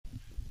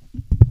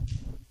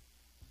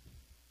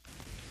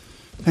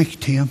Thank you,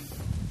 Tim.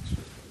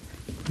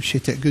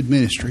 Appreciate that good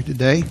ministry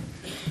today.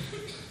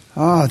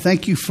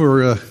 Thank you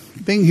for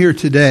being here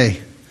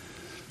today.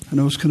 I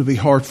know it's going to be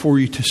hard for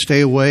you to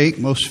stay awake.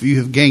 Most of you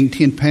have gained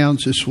 10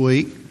 pounds this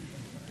week.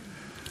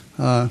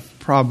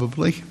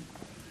 Probably.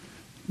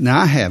 No,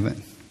 I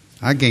haven't.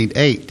 I gained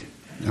 8.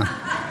 No.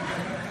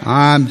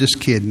 I'm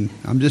just kidding.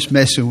 I'm just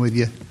messing with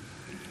you.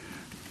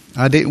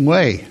 I didn't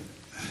weigh,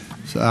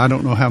 so I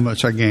don't know how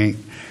much I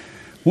gained.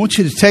 I want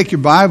you to take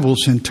your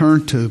Bibles and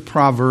turn to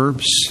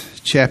Proverbs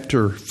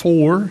chapter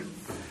 4.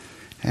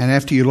 And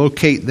after you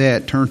locate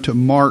that, turn to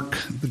Mark,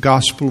 the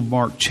Gospel of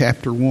Mark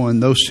chapter 1,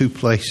 those two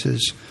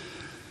places.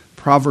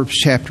 Proverbs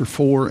chapter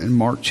 4 and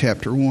Mark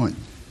chapter 1.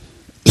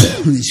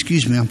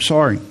 Excuse me, I'm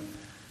sorry.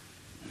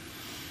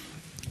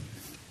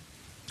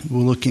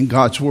 We'll look in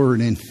God's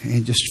Word in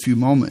just a few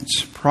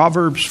moments.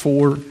 Proverbs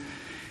 4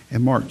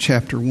 and Mark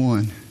chapter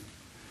 1.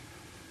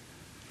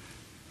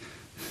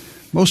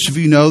 Most of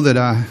you know that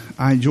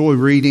I enjoy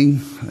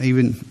reading.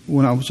 Even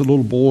when I was a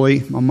little boy,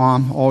 my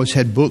mom always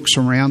had books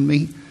around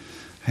me.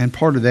 And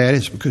part of that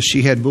is because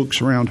she had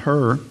books around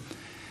her.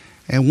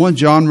 And one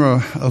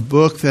genre of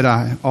book that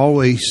I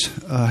always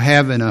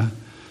have in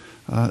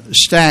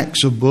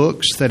stacks of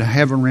books that I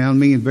have around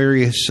me in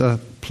various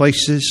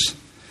places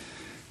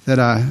that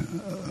I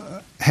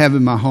have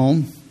in my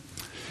home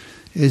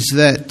is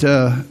that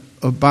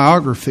a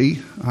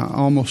biography. I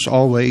almost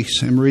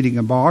always am reading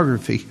a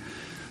biography.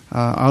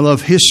 I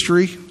love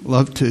history,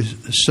 love to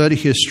study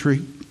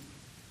history.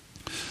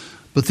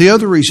 But the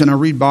other reason I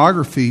read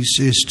biographies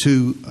is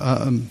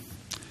to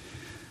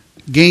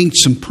gain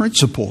some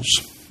principles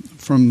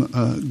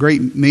from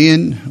great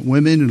men,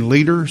 women, and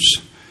leaders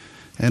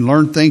and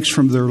learn things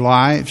from their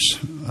lives.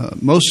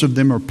 Most of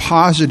them are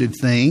positive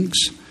things.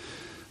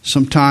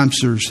 Sometimes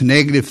there's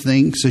negative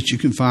things that you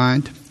can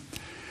find.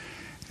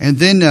 And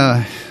then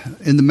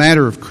in the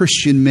matter of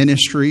Christian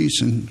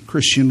ministries and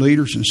Christian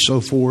leaders and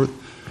so forth,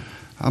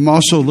 I'm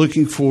also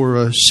looking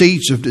for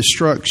seeds of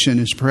destruction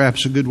is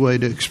perhaps a good way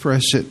to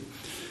express it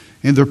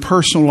in their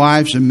personal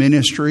lives and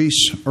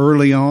ministries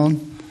early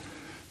on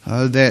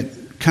that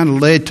kind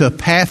of led to a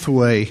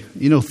pathway.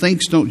 You know,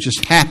 things don't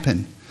just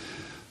happen.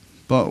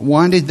 But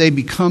why did they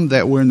become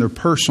that way in their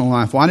personal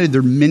life? Why did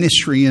their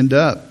ministry end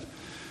up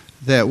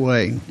that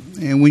way?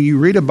 And when you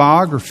read a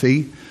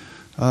biography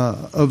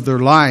of their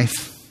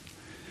life,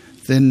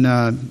 then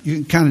you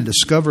can kind of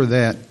discover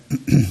that.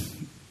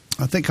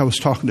 I think I was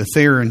talking to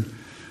Theron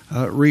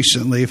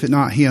recently, if it's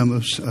not him, it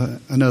was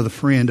another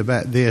friend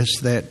about this,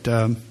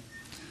 that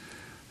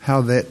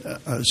how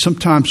that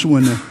sometimes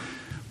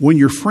when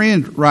your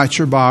friend writes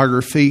your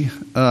biography,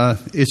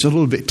 it's a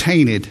little bit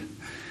tainted,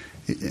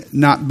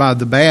 not by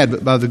the bad,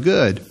 but by the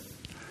good.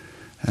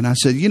 And I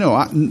said,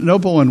 no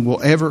one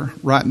will ever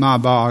write my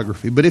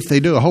biography, but if they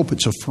do, I hope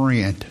it's a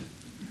friend.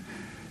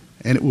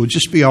 And it will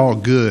just be all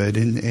good.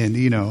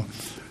 And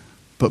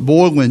but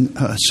boy, when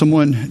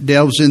someone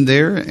delves in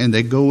there and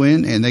they go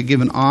in and they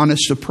give an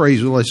honest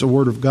appraisal, as the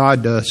Word of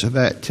God does,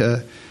 about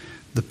the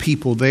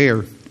people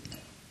there,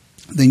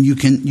 then you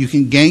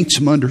can gain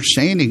some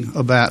understanding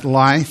about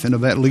life and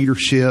about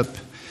leadership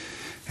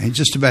and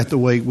just about the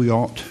way we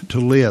ought to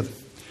live.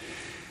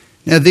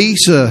 Now,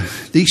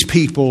 these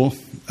people,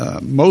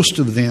 most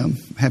of them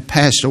have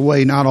passed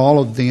away, not all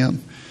of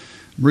them.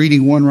 I'm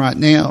reading one right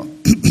now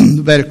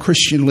about a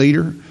Christian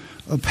leader,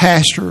 a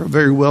pastor, a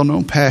very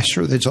well-known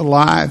pastor that's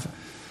alive.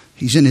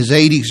 He's in his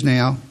 80s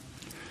now,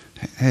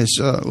 has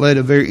led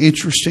a very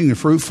interesting and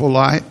fruitful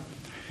life.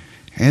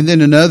 And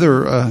then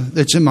another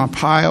that's in my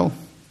pile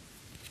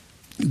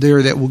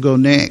there that will go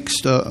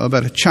next,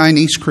 about a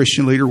Chinese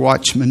Christian leader,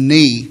 Watchman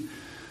Nee,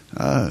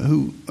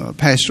 who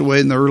passed away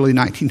in the early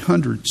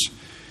 1900s.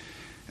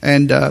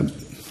 And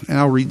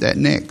I'll read that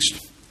next.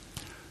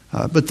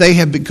 But they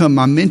have become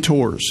my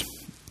mentors.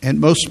 And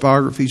most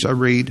biographies I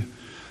read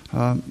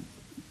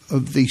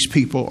of these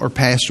people are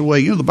passed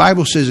away. The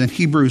Bible says in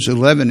Hebrews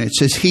 11, it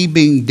says, "He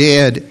being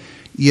dead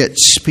yet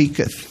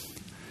speaketh."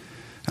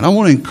 And I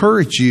want to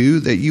encourage you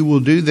that you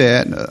will do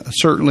that,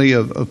 certainly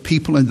of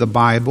people in the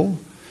Bible,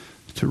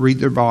 to read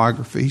their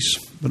biographies,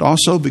 but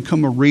also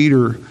become a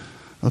reader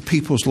of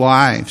people's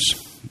lives.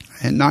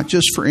 And not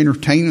just for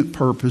entertainment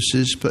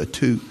purposes, but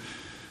to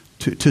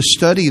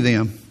study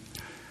them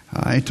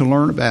and to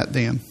learn about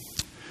them.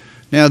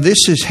 Now,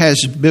 this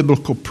has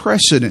biblical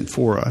precedent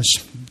for us.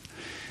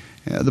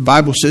 The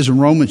Bible says in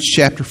Romans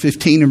chapter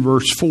 15 and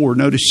verse 4,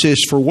 notice this,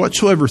 "For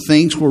whatsoever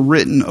things were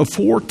written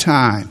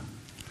aforetime,"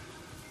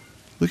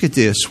 look at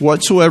this,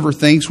 "whatsoever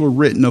things were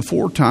written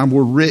aforetime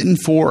were written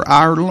for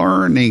our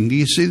learning." Do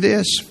you see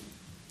this?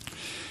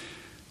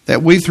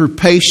 "That we through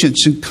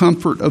patience and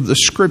comfort of the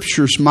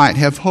Scriptures might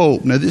have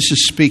hope." Now, this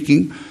is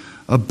speaking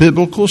of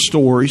biblical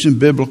stories and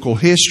biblical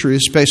history,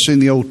 especially in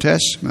the Old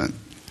Testament.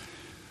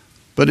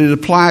 But it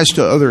applies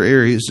to other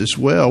areas as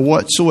well.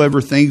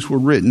 Whatsoever things were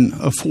written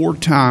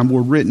aforetime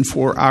were written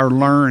for our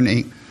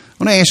learning.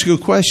 I want to ask you a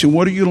question.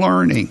 What are you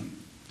learning?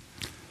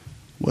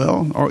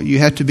 Well, you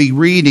have to be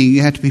reading.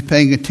 You have to be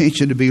paying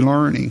attention to be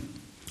learning.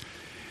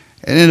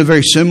 And in a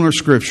very similar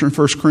scripture, in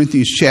 1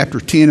 Corinthians chapter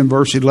 10 and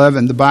verse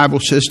 11, the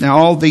Bible says, now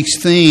all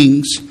these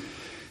things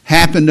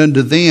happened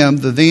unto them.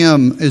 The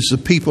them is the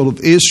people of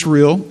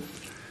Israel.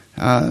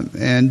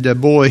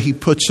 Boy, he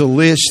puts a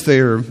list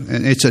there,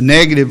 and it's a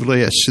negative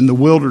list in the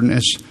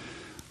wilderness.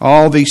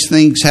 All these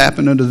things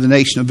happened unto the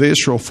nation of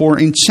Israel for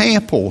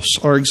examples,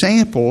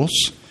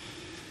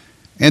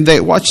 and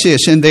they, watch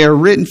this, and they are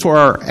written for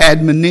our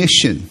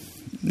admonition.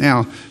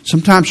 Now,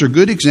 sometimes they're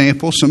good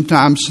examples,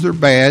 sometimes they're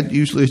bad.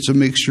 Usually it's a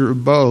mixture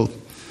of both.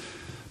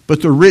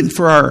 But they're written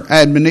for our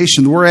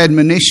admonition. The word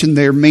admonition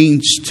there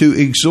means to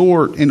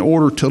exhort in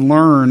order to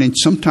learn, and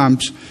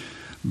sometimes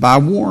by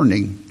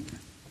warning.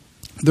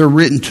 They're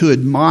written to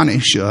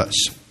admonish us.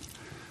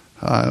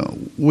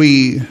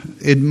 We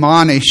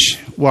admonish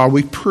while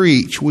we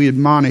preach. We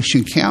admonish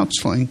in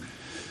counseling.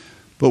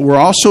 But we're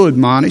also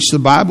admonished, the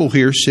Bible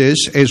here says,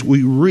 as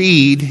we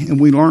read and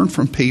we learn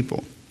from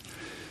people.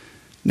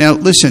 Now,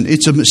 listen,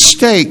 it's a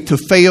mistake to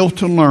fail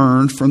to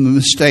learn from the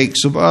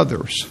mistakes of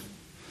others.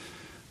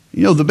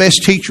 You know, the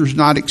best teacher is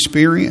not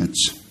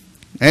experience.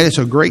 That is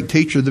a great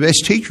teacher. The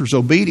best teacher is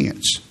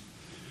obedience.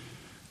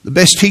 The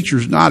best teacher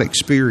is not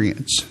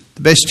experience.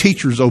 The best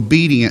teacher is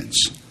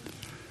obedience.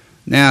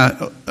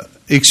 Now,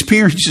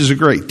 experience is a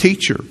great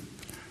teacher.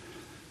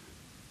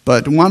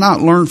 But why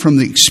not learn from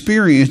the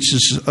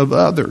experiences of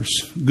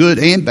others, good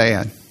and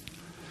bad?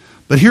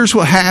 But here's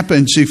what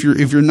happens if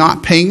you're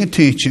not paying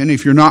attention,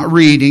 if you're not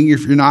reading,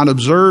 if you're not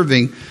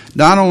observing.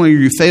 Not only are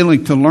you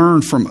failing to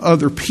learn from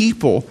other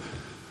people,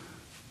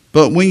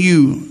 but when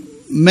you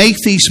make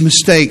these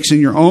mistakes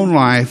in your own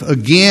life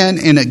again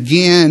and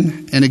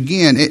again and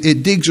again,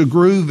 it digs a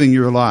groove in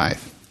your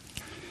life.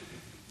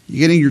 You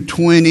get in your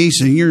 20s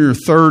and you're in your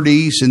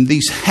 30s, and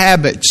these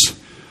habits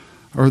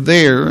are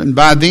there, and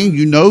by then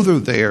you know they're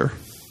there,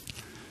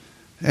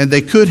 and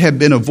they could have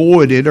been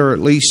avoided or at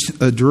least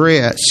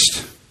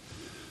addressed,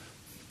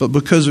 but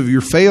because of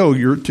your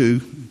failure to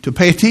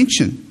pay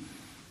attention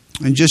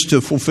and just to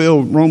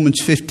fulfill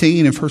Romans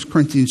 15 and 1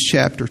 Corinthians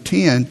chapter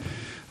 10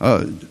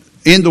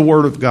 in the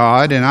Word of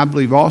God, and I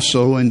believe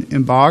also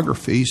in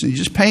biographies, and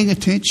just paying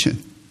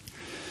attention.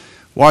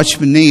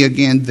 Watchman Nee,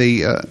 again,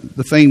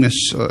 the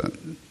famous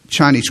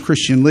Chinese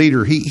Christian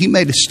leader, he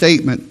made a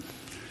statement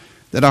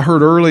that I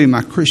heard early in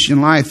my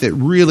Christian life that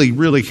really,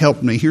 really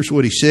helped me. Here's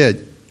what he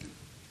said.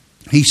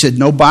 He said,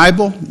 no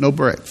Bible, no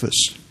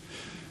breakfast.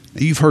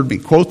 Now, you've heard me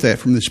quote that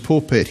from this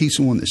pulpit. He's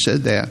the one that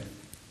said that.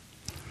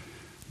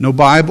 No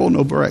Bible,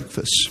 no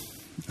breakfast.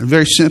 And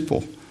very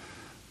simple,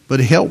 but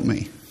it helped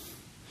me.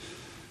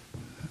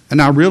 And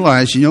I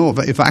realized,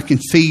 if I can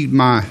feed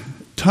my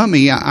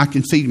tummy, I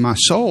can feed my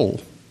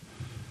soul.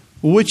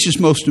 Well, which is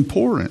most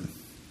important?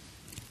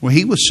 Well,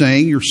 he was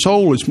saying your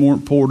soul is more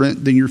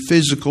important than your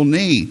physical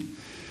need.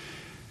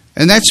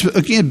 And that's,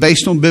 again,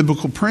 based on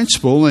biblical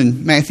principle.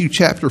 In Matthew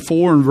chapter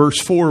 4 and verse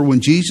 4, when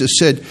Jesus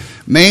said,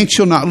 man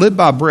shall not live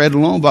by bread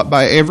alone, but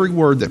by every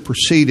word that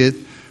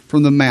proceedeth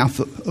from the mouth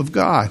of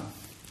God.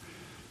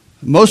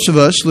 Most of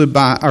us live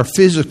by our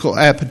physical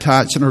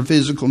appetites and our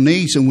physical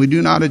needs, and we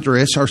do not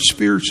address our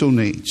spiritual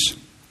needs.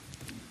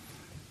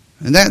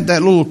 And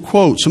that little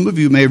quote, some of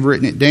you may have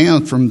written it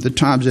down from the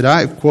times that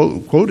I've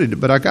quoted it,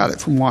 but I got it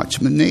from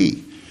Watchman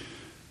Nee.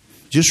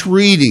 Just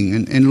reading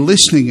and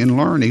listening and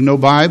learning. No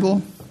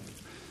Bible,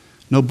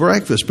 no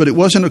breakfast. But it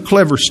wasn't a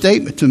clever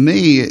statement to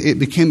me. It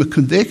became a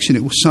conviction.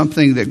 It was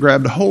something that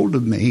grabbed a hold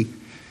of me.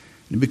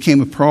 It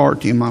became a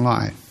priority in my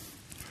life.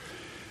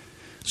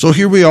 So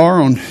here we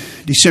are on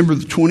December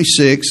the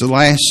 26th, the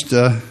last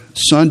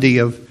Sunday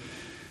of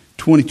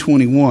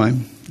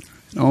 2021,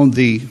 on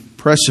the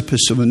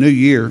precipice of a new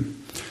year.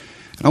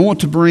 And I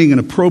want to bring an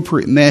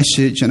appropriate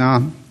message,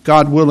 and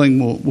God willing,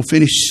 we'll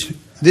finish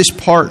this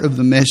part of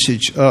the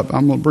message up.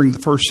 I'm going to bring the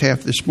first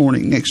half this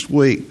morning next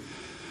week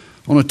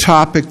on a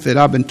topic that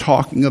I've been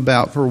talking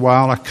about for a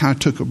while. I kind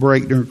of took a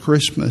break during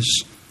Christmas.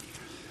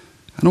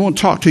 And I want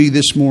to talk to you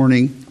this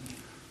morning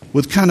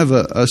with kind of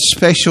a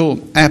special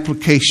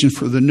application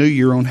for the new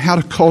year on how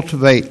to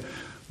cultivate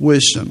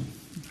wisdom.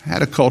 How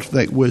to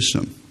cultivate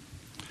wisdom.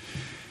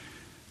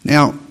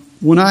 Now,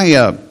 when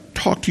I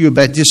talked to you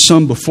about this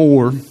some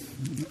before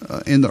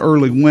in the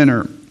early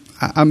winter,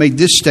 I made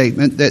this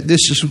statement that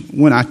this is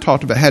when I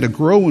talked about how to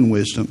grow in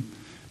wisdom.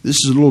 This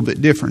is a little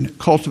bit different,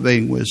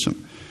 cultivating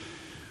wisdom.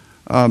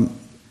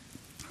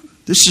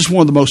 This is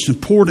one of the most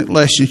important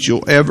lessons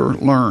you'll ever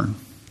learn.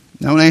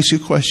 Now, I want to ask you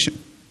a question.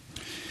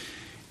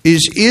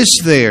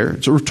 Is there,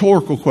 it's a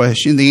rhetorical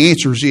question, the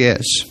answer is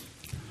yes.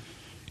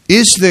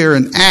 Is there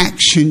an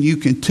action you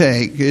can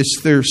take?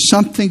 Is there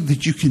something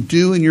that you can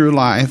do in your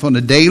life on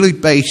a daily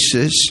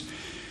basis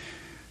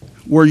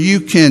where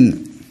you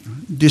can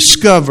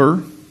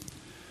discover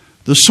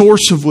the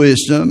source of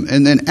wisdom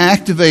and then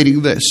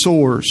activating that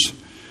source,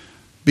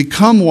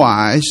 become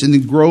wise and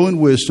then grow in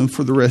wisdom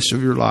for the rest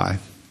of your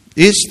life?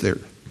 Is there?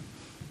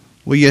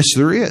 Well, yes,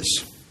 there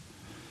is.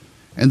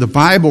 And the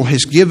Bible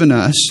has given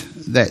us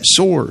that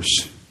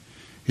source.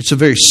 It's a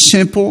very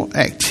simple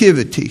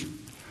activity.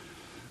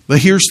 But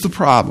here's the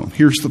problem.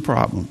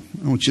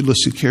 I want you to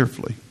listen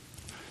carefully.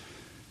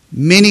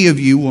 Many of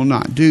you will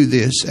not do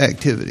this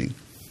activity.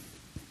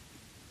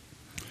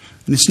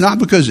 And it's not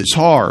because it's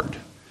hard.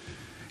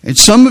 And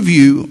some of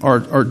you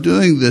are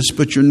doing this,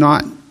 but you're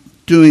not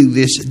doing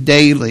this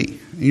daily.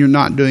 And you're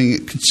not doing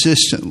it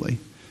consistently.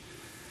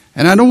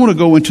 And I don't want to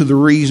go into the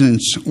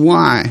reasons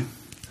why.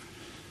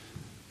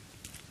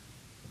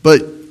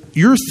 But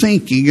your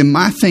thinking and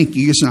my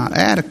thinking is not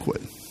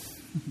adequate.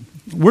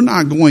 We're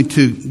not going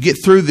to get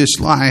through this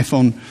life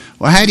on,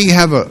 well, how do you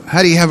have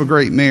a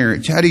great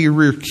marriage? How do you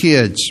rear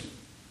kids?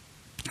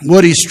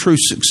 What is true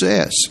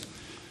success?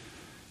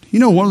 You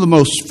know, one of the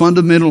most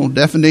fundamental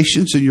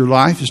definitions in your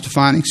life is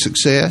defining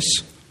success.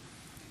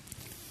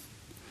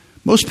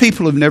 Most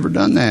people have never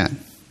done that.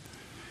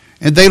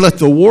 And they let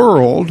the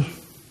world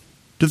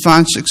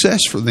define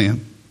success for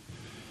them.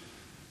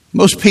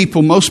 Most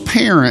people, most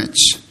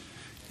parents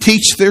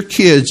teach their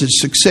kids that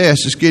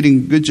success is getting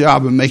a good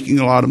job and making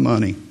a lot of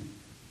money.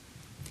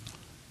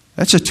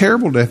 That's a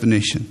terrible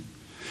definition.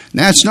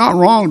 Now, it's not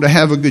wrong to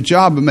have a good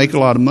job and make a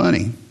lot of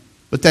money,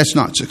 but that's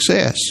not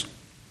success.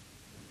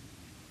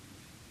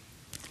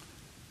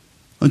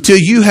 Until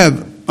you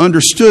have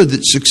understood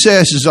that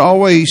success is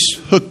always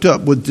hooked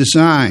up with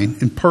design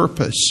and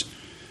purpose,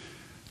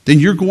 then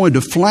you're going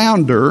to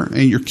flounder,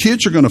 and your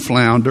kids are going to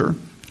flounder,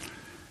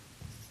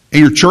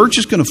 and your church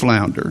is going to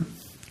flounder.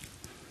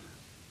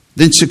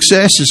 Then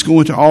success is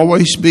going to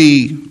always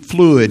be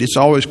fluid. It's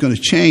always going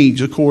to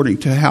change according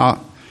to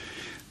how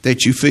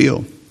that you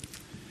feel.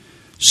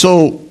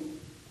 So,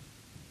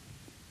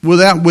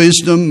 without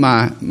wisdom,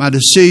 my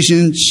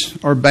decisions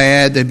are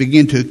bad. They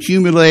begin to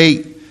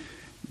accumulate.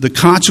 The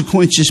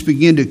consequences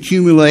begin to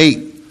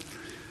accumulate.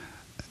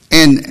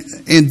 And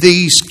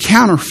these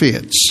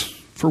counterfeits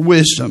for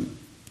wisdom,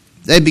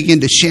 they begin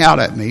to shout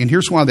at me. And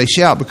here's why they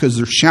shout: because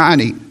they're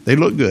shiny. They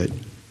look good.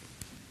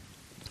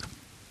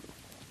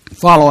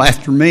 Follow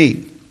after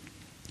me.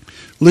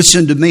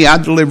 Listen to me. I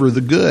deliver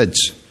the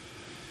goods.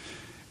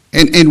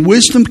 And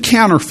wisdom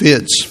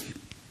counterfeits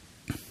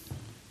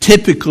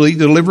typically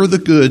deliver the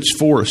goods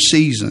for a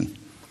season.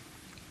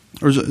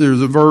 There's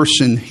a verse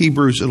in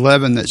Hebrews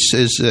 11 that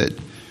says that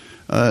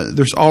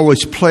there's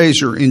always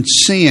pleasure in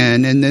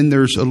sin, and then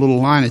there's a little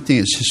line at the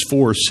end that says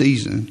for a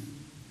season.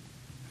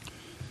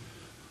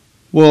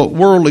 Well,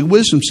 worldly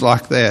wisdom's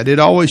like that. It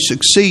always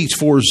succeeds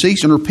for a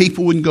season, or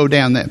people wouldn't go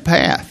down that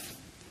path.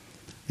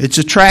 It's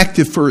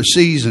attractive for a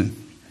season.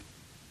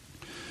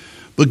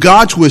 But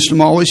God's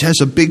wisdom always has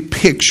a big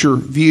picture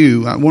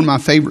view. One of my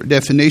favorite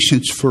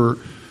definitions for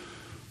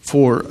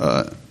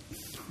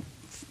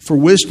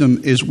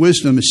wisdom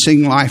is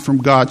seeing life from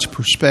God's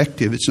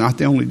perspective. It's not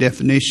the only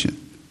definition,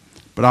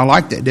 but I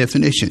like that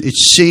definition.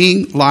 It's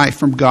seeing life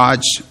from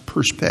God's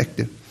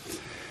perspective.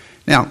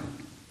 Now,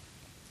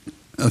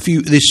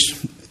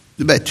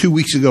 about 2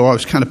 weeks ago, I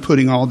was kind of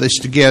putting all this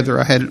together.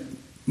 I had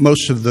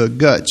most of the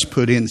guts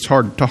put in. It's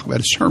hard to talk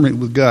about a sermon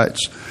with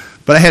guts,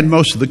 but I had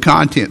most of the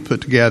content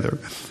put together.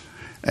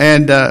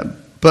 And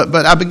but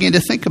I began to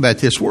think about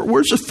this.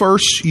 Where's the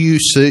first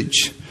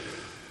usage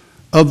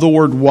of the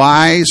word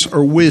wise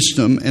or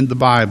wisdom in the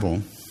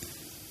Bible?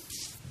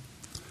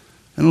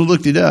 And I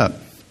looked it up.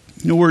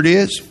 You know where it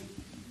is?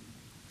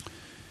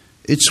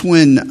 It's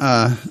when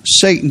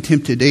Satan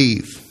tempted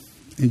Eve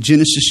in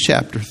Genesis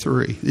chapter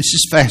 3. This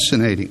is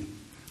fascinating.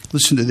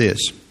 Listen to this.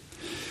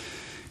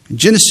 In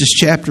Genesis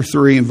chapter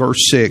 3 and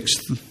verse 6,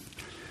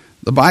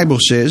 the Bible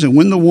says, "And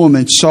when the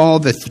woman saw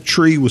that the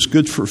tree was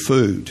good for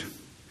food,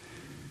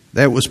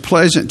 that it was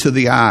pleasant to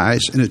the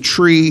eyes, and a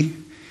tree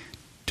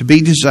to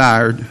be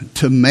desired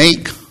to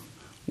make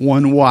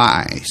one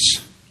wise."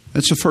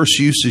 That's the first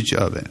usage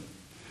of it.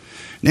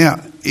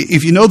 Now,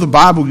 if you know the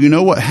Bible, you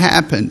know what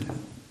happened.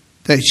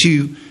 That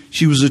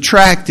she was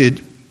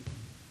attracted,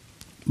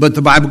 but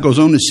the Bible goes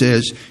on and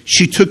says,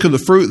 she took of the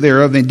fruit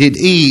thereof and did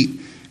eat,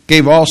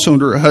 gave also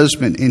unto her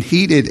husband, and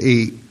he did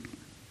eat.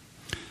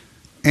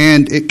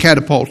 And it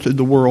catapulted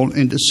the world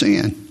into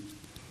sin.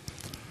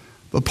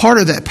 But part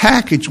of that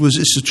package was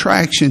this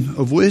attraction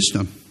of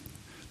wisdom.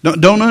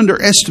 Don't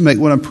underestimate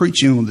what I'm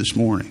preaching on this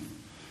morning.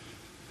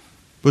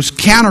 Because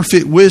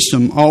counterfeit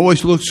wisdom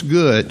always looks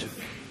good.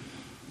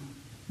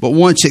 But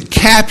once it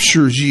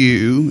captures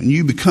you and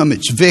you become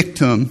its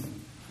victim,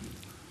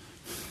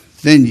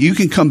 then you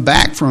can come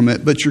back from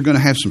it, but you're going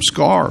to have some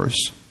scars.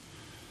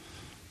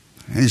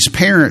 As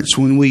parents,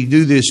 when we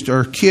do this to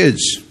our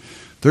kids,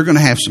 they're going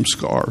to have some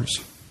scars.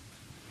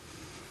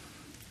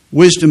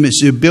 Wisdom is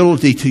the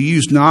ability to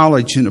use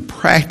knowledge in a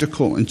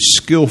practical and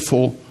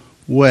skillful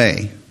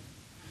way.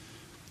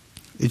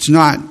 It's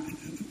not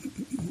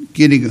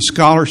getting a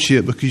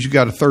scholarship because you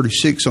got a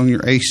 36 on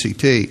your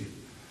ACT,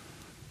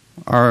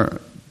 or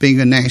being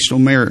a national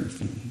merit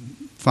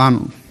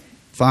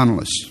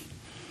finalist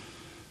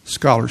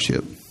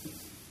scholarship.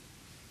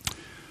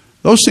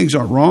 Those things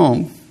aren't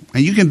wrong.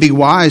 And you can be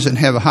wise and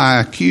have a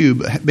high IQ,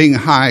 but being a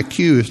high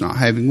IQ is not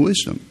having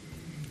wisdom.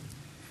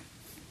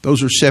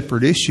 Those are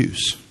separate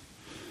issues.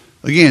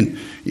 Again,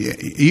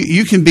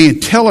 you can be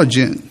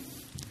intelligent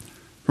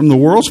from the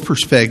world's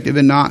perspective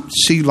and not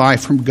see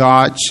life from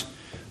God's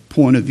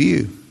point of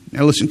view.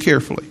 Now listen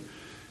carefully.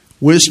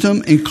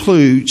 Wisdom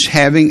includes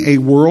having a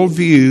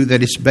worldview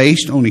that is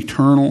based on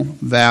eternal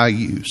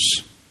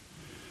values.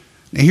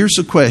 Now here's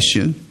the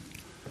question.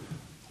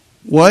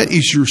 What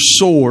is your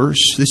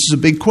source? This is a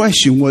big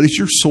question. What is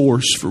your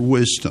source for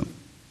wisdom?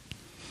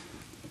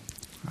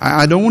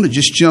 I don't want to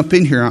just jump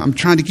in here. I'm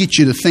trying to get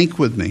you to think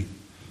with me.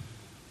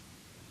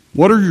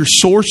 What are your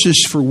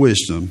sources for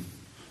wisdom?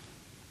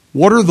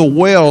 What are the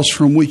wells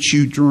from which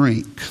you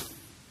drink?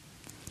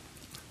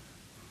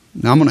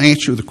 Now I'm going to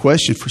answer the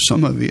question for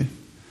some of you.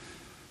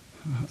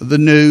 The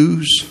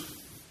news,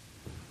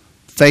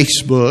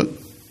 Facebook,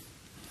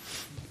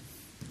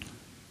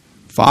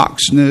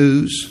 Fox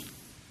News,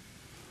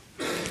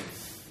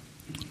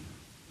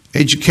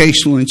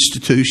 educational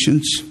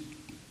institutions.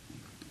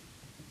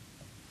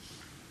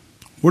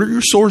 What are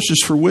your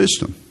sources for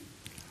wisdom?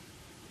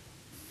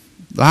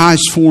 The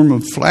highest form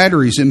of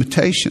flattery is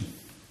imitation.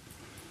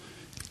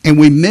 And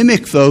we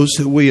mimic those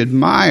that we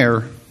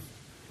admire.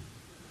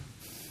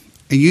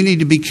 And you need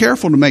to be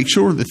careful to make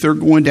sure that they're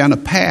going down a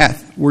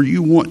path where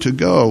you want to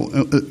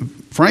go.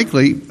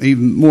 Frankly,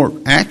 even more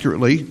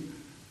accurately,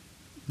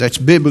 that's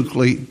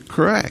biblically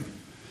correct.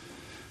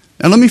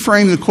 Now let me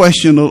frame the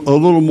question a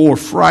little more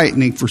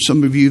frightening for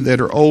some of you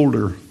that are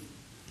older.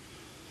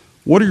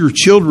 What are your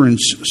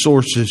children's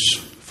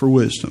sources for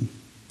wisdom?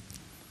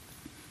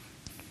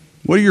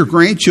 What are your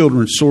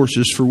grandchildren's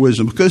sources for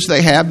wisdom? Because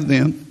they have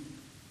them.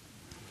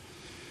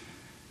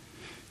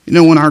 You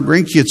know, when our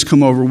grandkids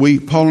come over,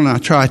 Paul and I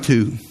try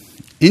to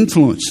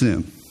influence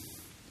them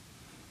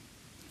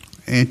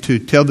and to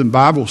tell them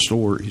Bible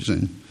stories.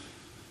 And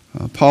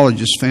Paula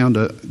just found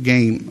a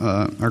game.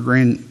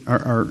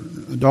 Our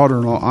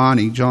daughter-in-law,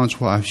 Ani, John's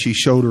wife, she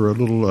showed her a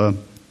little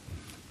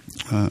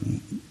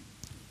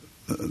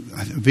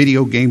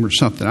video game or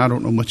something. I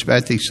don't know much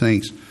about these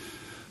things.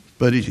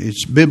 But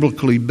it's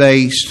biblically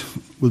based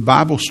with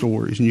Bible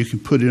stories. And you can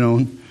put it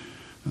on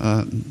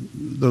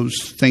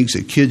those things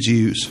that kids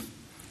use,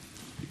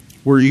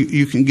 where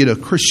you can get a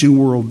Christian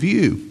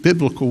worldview,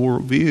 biblical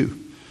worldview.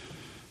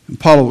 And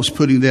Paula was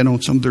putting that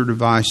on some of their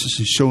devices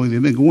and showing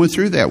them and going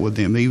through that with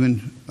them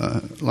even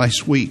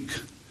last week.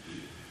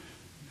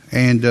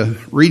 And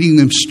reading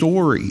them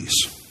stories.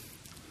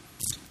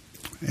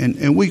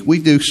 And we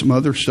do some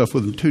other stuff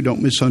with them too.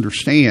 Don't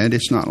misunderstand.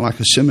 It's not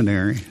like a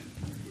seminary.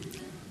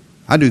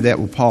 I do that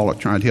with Paula,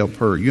 trying to help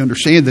her. You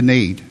understand the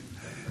need.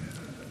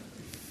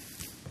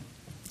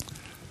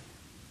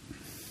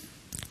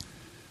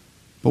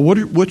 But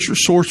what's your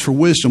source for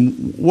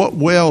wisdom? What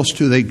wells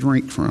do they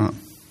drink from?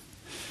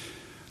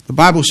 The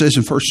Bible says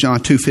in 1 John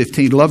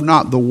 2:15, love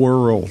not the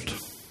world.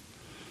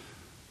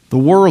 The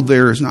world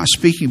there is not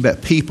speaking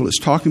about people. It's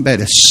talking about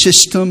a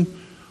system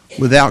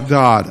without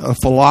God, a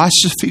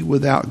philosophy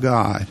without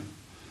God.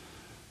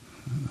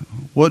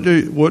 What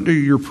do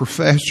your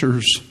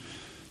professors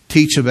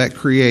teach about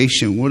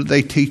creation? What do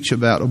they teach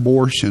about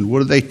abortion? What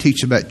do they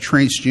teach about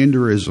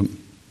transgenderism?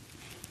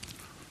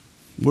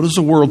 What does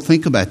the world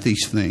think about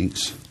these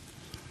things?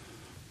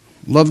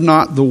 Love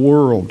not the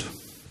world,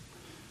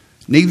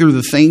 neither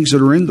the things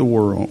that are in the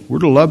world. We're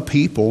to love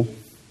people,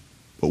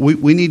 but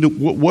we need to.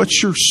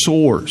 What's your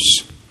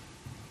source?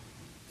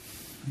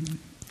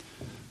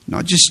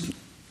 Not just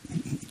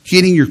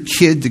getting your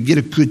kid to get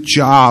a good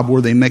job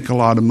where they make a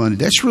lot of money.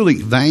 That's really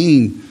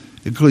vain,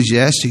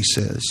 Ecclesiastes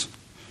says.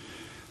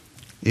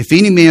 If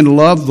any man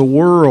love the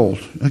world,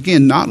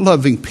 again, not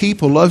loving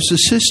people, loves the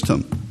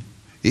system.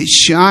 It's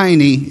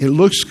shiny, it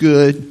looks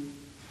good.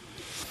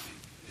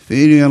 If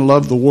any man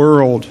love the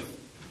world,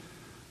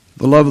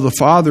 the love of the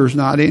Father is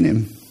not in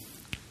him.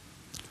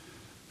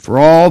 For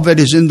all that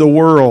is in the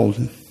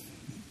world,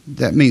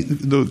 that means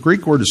the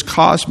Greek word is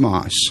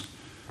cosmos,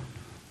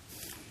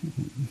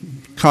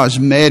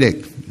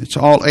 cosmetic. It's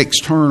all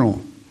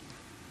external.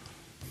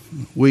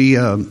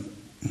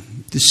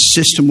 This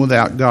system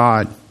without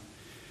God.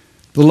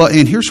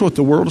 And here's what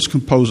the world is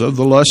composed of: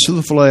 the lust of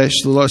the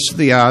flesh, the lust of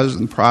the eyes,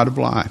 and the pride of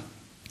life.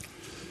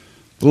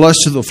 The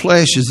lust of the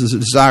flesh is the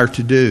desire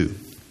to do.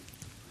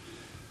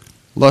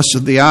 Lust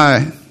of the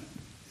eye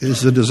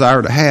is the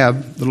desire to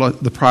have.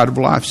 The pride of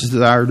life is the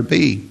desire to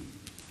be.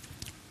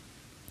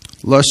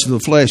 Lust of the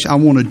flesh, I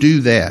want to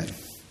do that.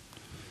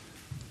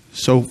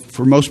 So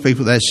for most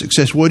people, that's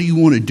success. What do you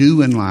want to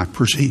do in life?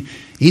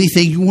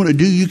 Anything you want to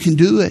do, you can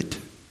do it.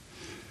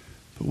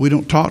 But we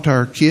don't talk to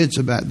our kids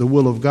about the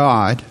will of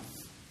God.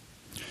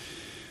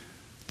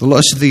 The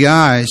lust of the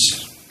eyes,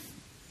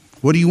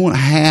 what do you want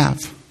to have?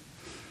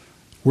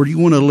 Where do you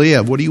want to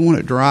live? What do you want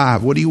to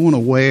drive? What do you want to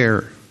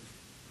wear?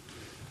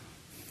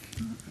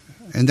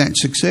 And that's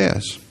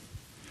success.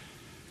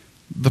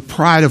 The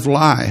pride of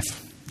life,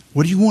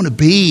 what do you want to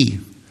be?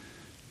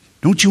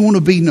 Don't you want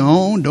to be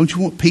known? Don't you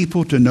want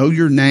people to know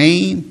your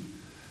name?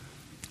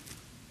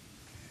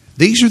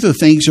 These are the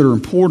things that are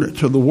important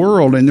to the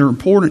world, and they're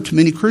important to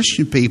many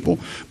Christian people.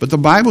 But the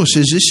Bible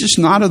says this is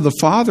not of the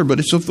Father, but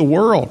it's of the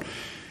world.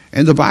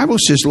 And the Bible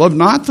says, love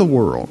not the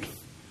world.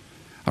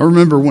 I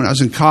remember when I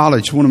was in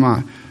college, one of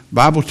my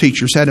Bible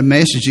teachers had a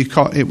message.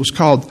 It was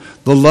called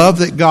The Love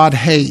That God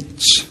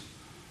Hates.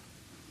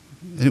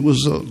 And it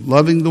was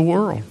loving the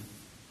world.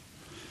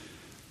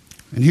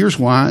 And here's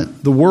why.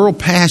 The world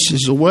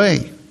passes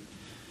away,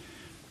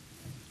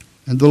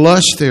 and the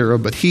lust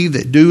thereof, but he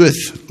that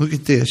doeth, look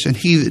at this, and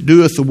he that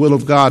doeth the will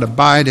of God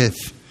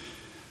abideth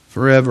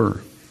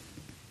forever.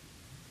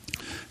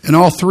 In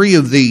all three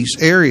of these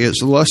areas,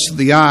 the lust of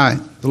the eye,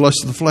 the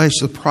lust of the flesh,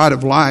 the pride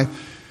of life,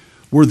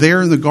 were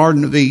there in the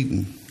Garden of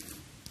Eden.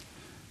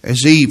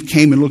 As Eve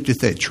came and looked at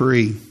that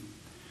tree,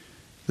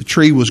 the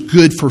tree was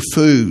good for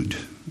food.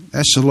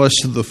 That's the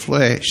lust of the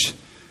flesh,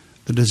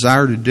 the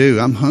desire to do.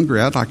 I'm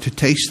hungry. I'd like to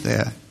taste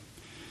that.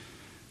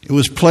 It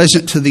was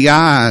pleasant to the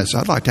eyes.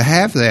 I'd like to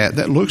have that.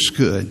 That looks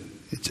good.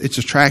 It's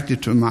attractive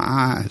to my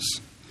eyes.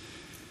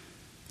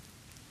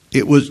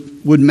 It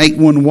would make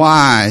one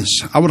wise.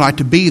 I would like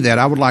to be that.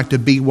 I would like to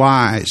be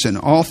wise. And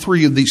all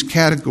three of these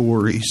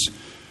categories,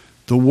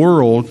 the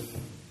world,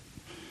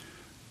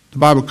 the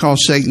Bible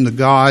calls Satan the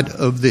god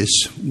of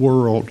this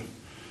world.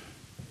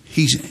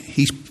 He's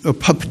a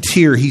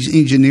puppeteer. He's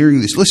engineering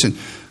this. Listen,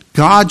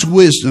 God's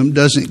wisdom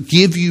doesn't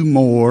give you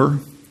more,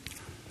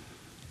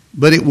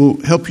 but it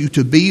will help you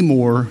to be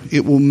more.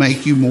 It will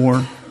make you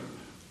more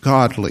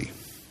godly.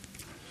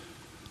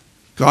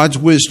 God's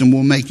wisdom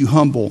will make you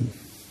humble.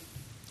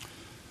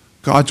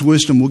 God's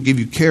wisdom will give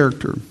you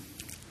character.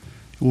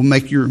 It will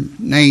make your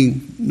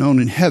name known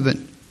in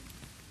heaven.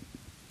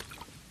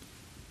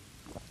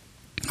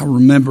 I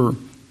remember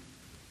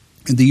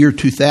in the year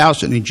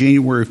 2000, in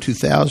January of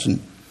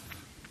 2000,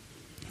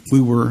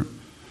 we were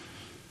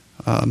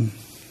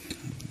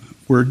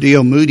where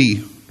D.L.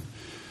 Moody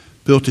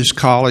built his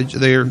college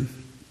there,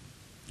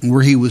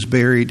 where he was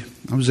buried.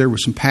 I was there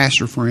with some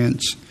pastor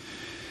friends.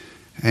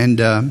 And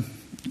the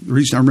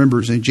reason I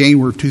remember is in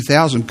January of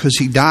 2000, because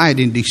he died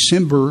in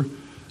December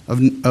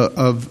of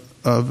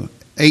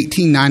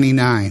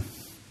 1899.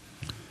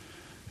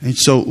 And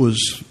so it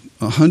was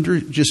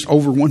just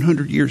over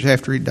 100 years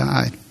after he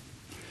died.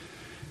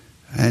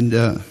 And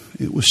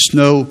it was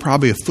snow,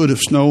 probably a foot of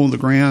snow on the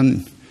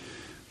ground.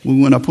 We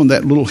went up on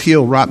that little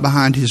hill right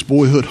behind his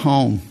boyhood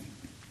home.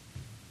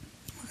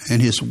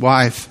 And his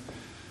wife,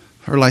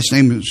 her last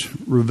name is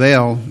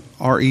Revell,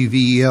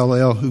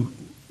 Revell, who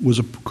was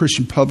a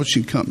Christian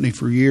publishing company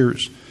for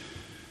years.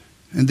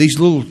 And these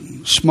little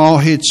small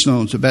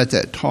headstones about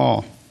that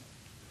tall.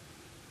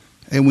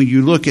 And when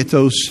you look at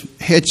those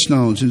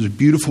headstones, there's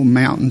beautiful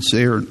mountains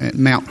there at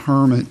Mount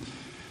Hermon.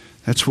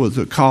 That's what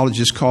the college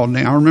is called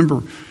now. I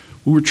remember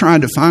we were trying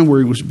to find where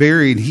he was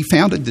buried. He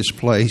founded this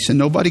place, and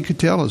nobody could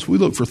tell us. We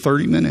looked for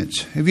 30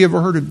 minutes. Have you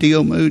ever heard of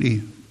D.L.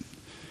 Moody?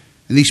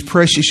 And these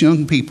precious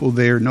young people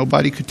there,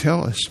 nobody could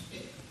tell us.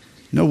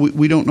 No,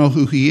 we don't know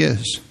who he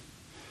is.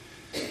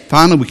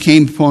 Finally, we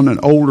came upon an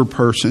older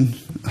person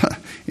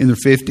in their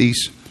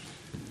 50s.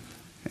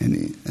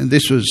 And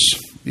this was,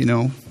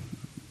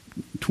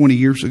 20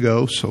 years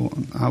ago, so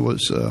I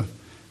was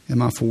in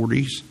my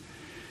 40s.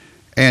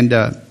 And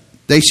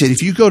they said,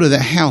 if you go to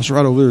that house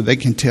right over there, they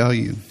can tell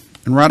you.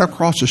 And right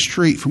across the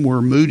street from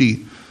where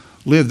Moody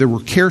lived, there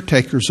were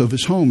caretakers of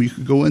his home. You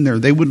could go in there.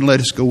 They wouldn't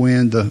let us go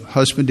in. The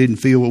husband didn't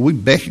feel well. We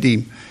begged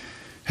him,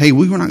 hey,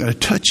 we were not going to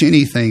touch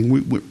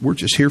anything. We're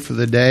just here for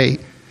the day.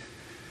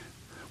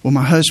 Well,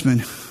 my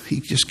husband, he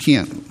just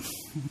can't.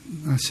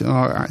 I said,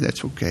 all right,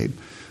 that's okay.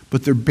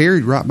 But they're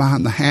buried right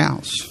behind the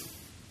house.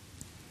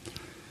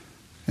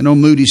 And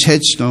on Moody's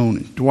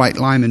headstone, Dwight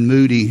Lyman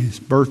Moody, his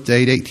birth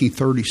date,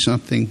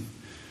 1830-something.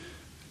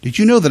 Did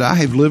you know that I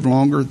have lived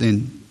longer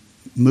than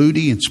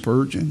Moody and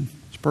Spurgeon?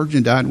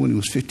 Spurgeon died when he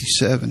was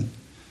 57.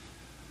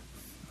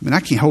 I mean, I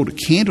can't hold a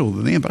candle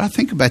to them, but I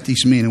think about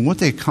these men and what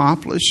they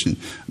accomplished,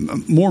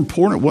 and more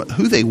important,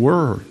 who they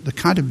were, the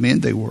kind of men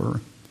they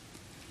were.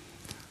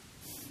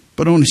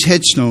 But on his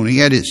headstone, he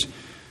had this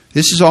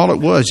is all it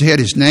was. He had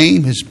his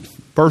name, his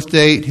birth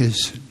date,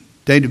 his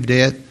date of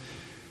death,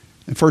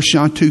 and 1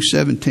 John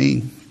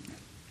 2:17.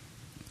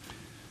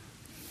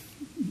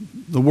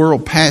 The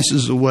world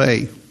passes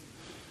away,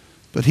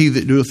 but he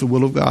that doeth the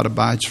will of God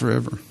abides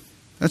forever.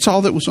 That's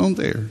all that was on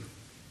there.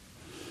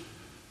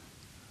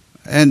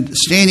 And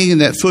standing in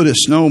that foot of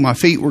snow, my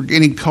feet were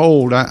getting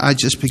cold. I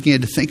just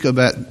began to think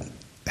about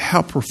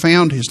how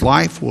profound his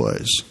life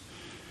was,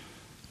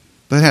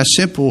 but how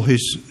simple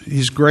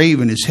his grave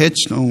and his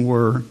headstone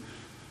were,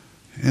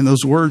 and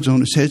those words on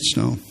his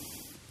headstone.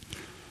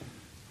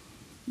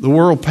 The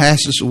world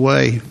passes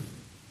away,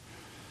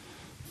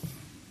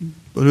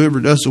 but whoever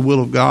does the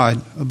will of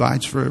God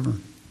abides forever.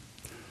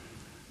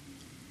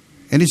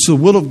 And it's the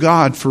will of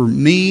God for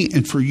me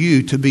and for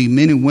you to be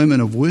men and women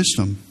of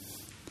wisdom.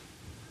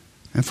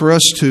 And for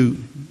us to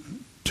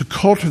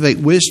cultivate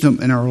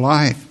wisdom in our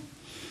life.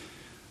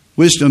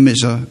 Wisdom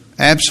is an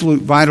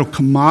absolute vital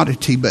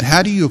commodity, but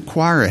how do you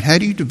acquire it? How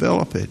do you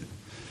develop it?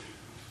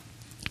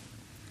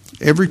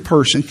 Every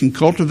person can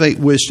cultivate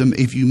wisdom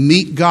if you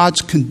meet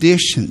God's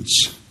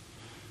conditions.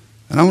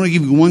 And I want to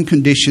give you one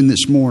condition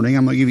this morning.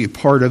 I'm going to give you a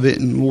part of it,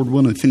 and Lord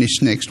willing,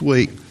 finish next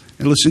week.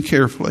 And listen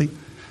carefully.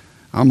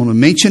 I'm going to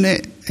mention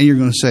it, and you're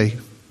going to say,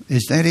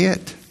 is that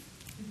it?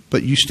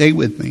 But you stay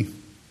with me.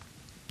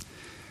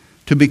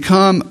 To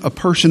become a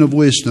person of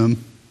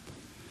wisdom,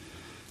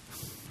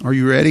 are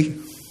you ready?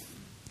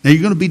 Now,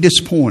 you're going to be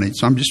disappointed,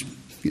 so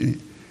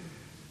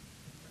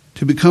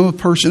to become a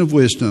person of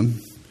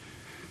wisdom,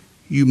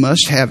 you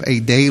must have a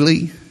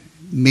daily,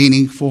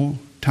 meaningful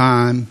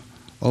time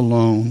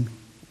alone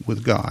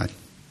with God.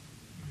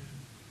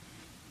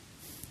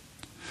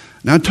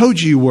 Now, I told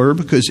you were,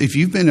 because if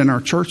you've been in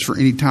our church for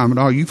any time at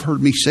all, you've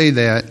heard me say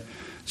that,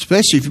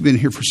 especially if you've been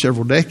here for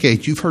several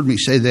decades, you've heard me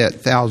say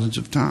that thousands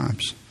of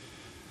times.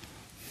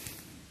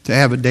 To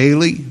have a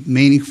daily,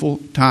 meaningful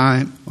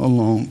time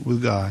alone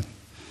with God.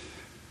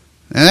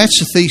 Now, that's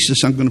the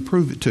thesis. I'm going to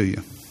prove it to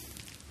you.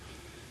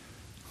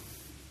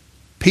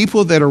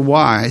 People that are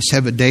wise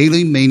have a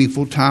daily,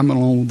 meaningful time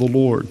alone with the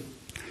Lord.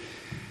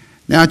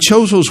 Now, I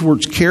chose those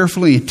words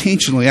carefully,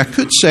 intentionally. I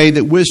could say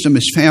that wisdom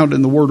is found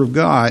in the Word of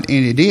God,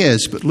 and it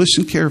is, but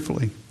listen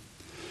carefully.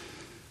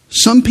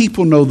 Some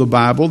people know the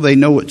Bible, they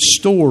know its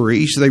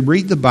stories, they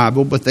read the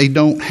Bible, but they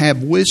don't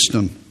have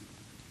wisdom.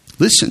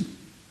 Listen.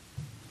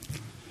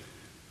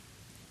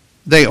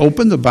 They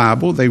open the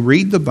Bible, they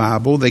read the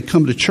Bible, they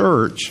come to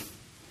church,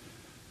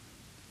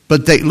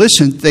 but they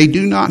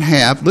do not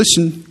have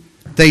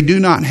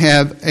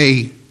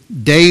a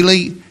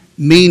daily,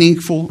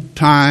 meaningful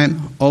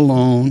time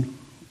alone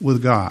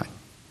with God.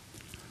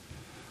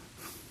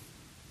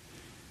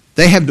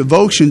 They have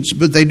devotions,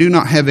 but they do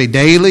not have a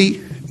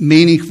daily,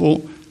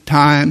 meaningful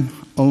time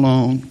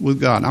alone with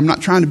God. I'm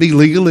not trying to be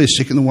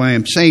legalistic in the way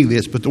I'm saying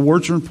this, but the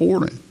words are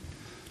important.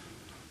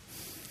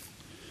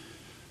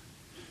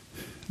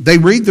 They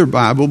read their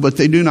Bible, but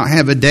they do not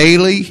have a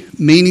daily,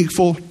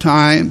 meaningful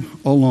time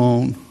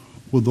alone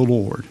with the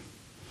Lord.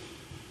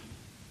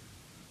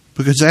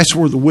 Because that's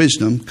where the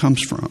wisdom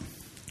comes from.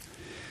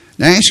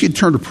 Now I ask you to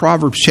turn to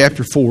Proverbs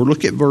chapter 4.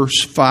 Look at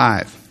verse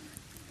 5.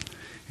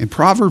 In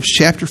Proverbs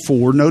chapter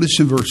 4, notice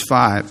in verse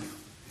 5.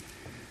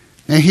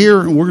 Now here,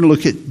 we're going to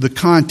look at the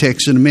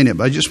context in a minute,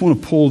 but I just want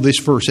to pull this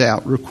verse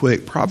out real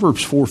quick.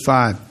 Proverbs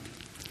 4:5.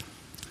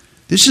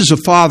 This is a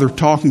father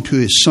talking to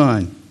his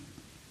son.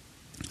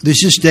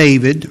 This is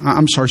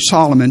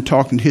Solomon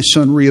talking to his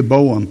son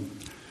Rehoboam.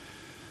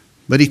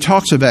 But he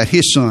talks about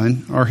his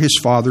son, or his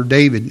father,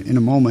 David, in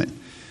a moment.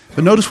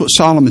 But notice what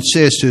Solomon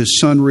says to his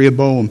son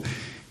Rehoboam.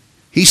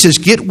 He says,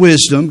 get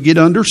wisdom, get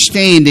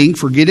understanding,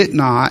 forget it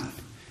not,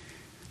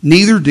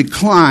 neither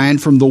decline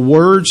from the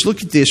words,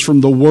 look at this,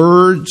 from the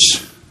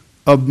words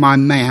of my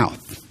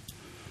mouth.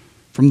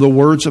 From the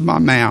words of my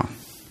mouth.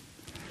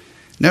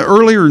 Now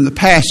earlier in the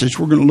passage,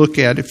 we're going to look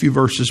at a few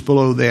verses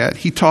below that,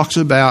 he talks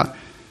about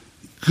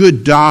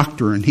good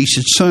doctrine. He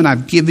said, son,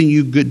 I've given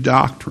you good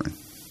doctrine.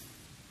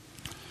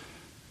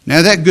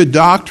 Now that good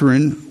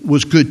doctrine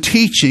was good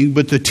teaching,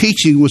 but the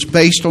teaching was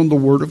based on the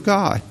Word of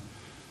God.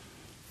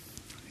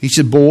 He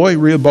said, boy,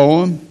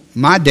 Rehoboam,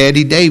 my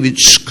daddy David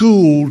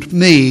schooled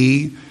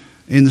me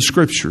in the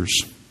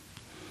Scriptures.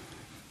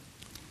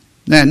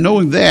 Now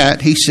knowing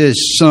that, he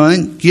says,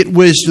 son, get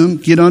wisdom,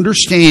 get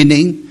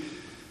understanding,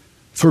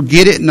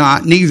 forget it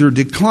not, neither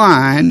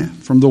decline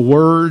from the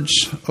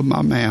words of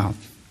my mouth.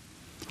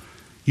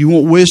 You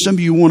want wisdom,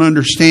 you want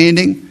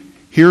understanding?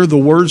 Here are the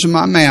words of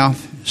my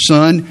mouth,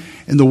 son.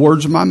 And the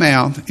words of my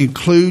mouth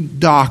include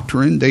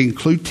doctrine. They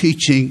include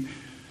teaching.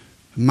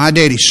 My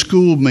daddy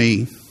schooled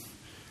me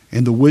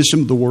in the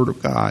wisdom of the Word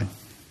of God.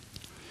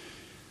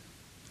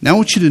 Now I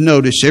want you to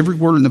notice every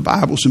word in the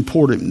Bible is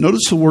important.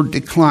 Notice the word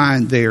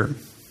decline there.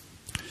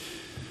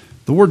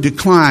 The word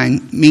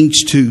decline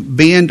means to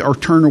bend or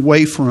turn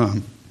away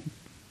from.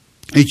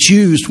 It's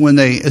used when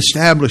they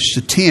established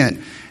a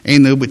tent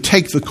and they would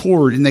take the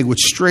cord and they would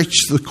stretch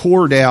the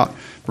cord out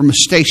from a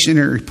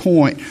stationary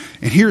point.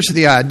 And here's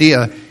the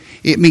idea.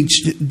 It means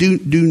do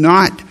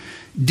not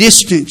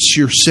distance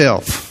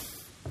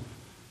yourself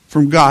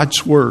from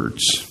God's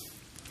words.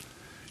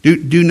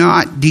 Do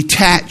not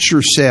detach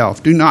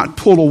yourself. Do not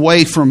pull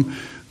away from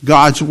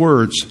God's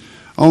words.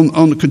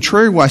 On the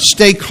contrary, why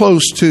stay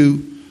close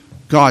to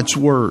God's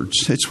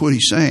words. That's what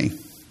he's saying.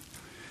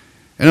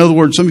 In other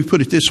words, let me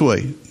put it this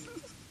way.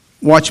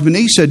 Watchman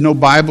Nee said, no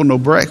Bible, no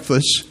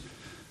breakfast.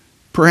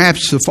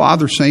 Perhaps the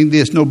Father saying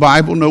this, no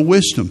Bible, no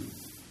wisdom.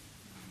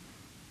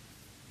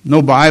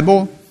 No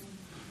Bible,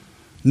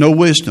 no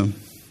wisdom.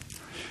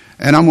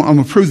 And I'm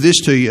going to prove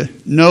this to you.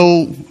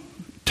 No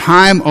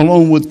time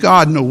alone with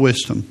God, no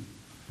wisdom.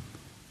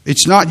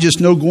 It's not just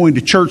no going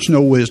to church,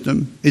 no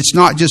wisdom. It's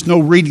not just no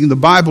reading the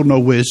Bible, no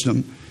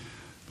wisdom.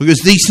 Because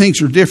these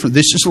things are different.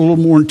 This is a little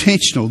more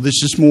intentional.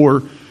 This is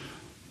more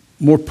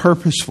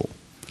purposeful.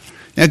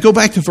 Now go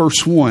back to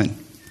verse 1.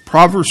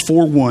 Proverbs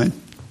 4:1.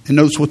 And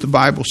notice what the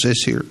Bible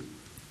says here.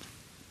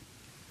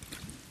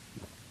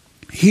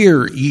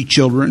 Hear, ye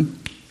children,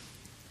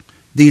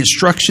 the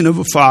instruction of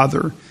a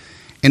father,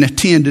 and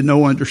attend to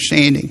no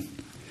understanding.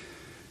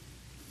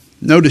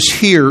 Notice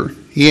here,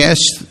 he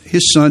asked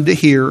his son to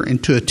hear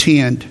and to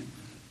attend.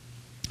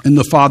 And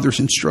the father's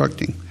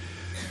instructing.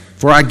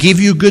 For I give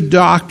you good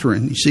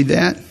doctrine. You see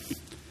that?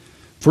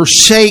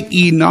 Forsake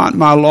ye not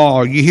my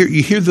law. You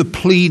hear the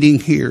pleading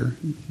here.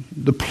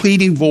 The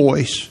pleading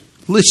voice.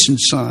 Listen,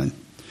 son.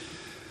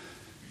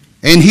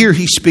 And here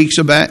he speaks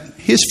about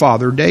his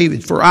father,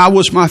 David. For I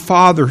was my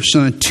father's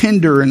son,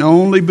 tender and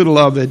only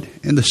beloved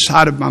in the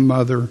sight of my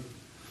mother.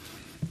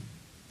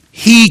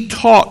 He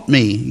taught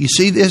me. You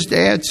see this,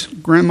 dads,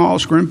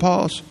 grandmas,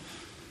 grandpas?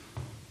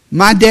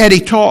 My daddy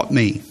taught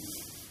me.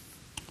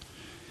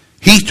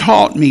 He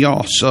taught me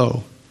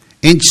also.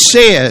 And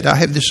said, I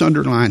have this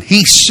underlined,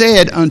 he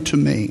said unto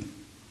me,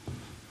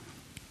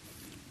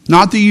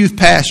 not the youth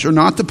pastor,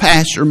 not the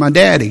pastor, my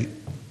daddy.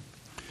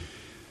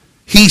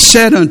 He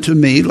said unto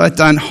me, let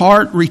thine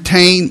heart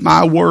retain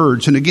my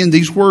words. And again,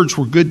 these words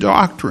were good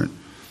doctrine.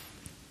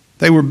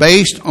 They were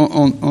based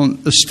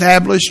on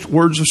established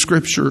words of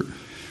Scripture.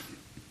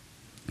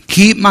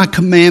 Keep my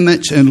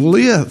commandments and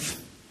live.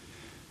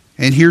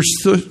 And here's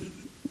the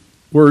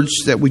words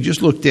that we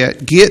just looked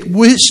at. Get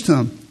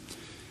wisdom.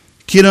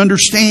 Get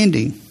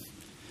understanding.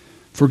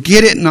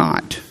 Forget it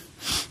not.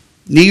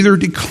 Neither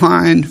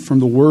decline from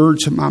the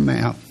words of my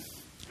mouth.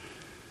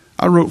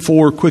 I wrote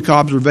 4 quick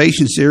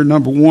observations there.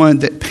 Number 1,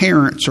 that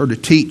parents are to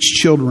teach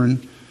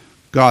children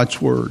God's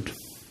Word.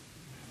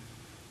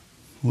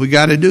 We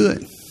got to do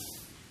it.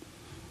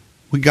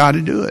 We got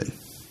to do it.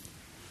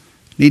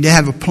 You need to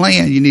have a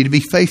plan. You need to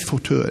be faithful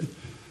to it.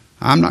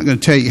 I'm not going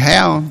to tell you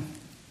how,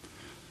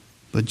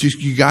 but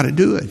just you got to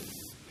do it.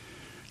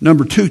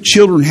 Number 2,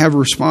 children have a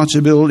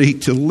responsibility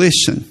to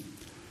listen.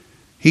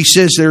 He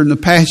says there in the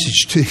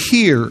passage to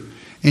hear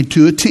and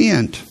to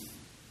attend.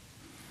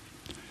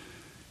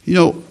 You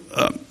know,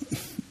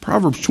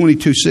 Proverbs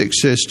 22:6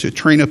 says to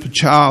train up a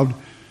child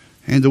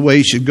and the way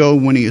he should go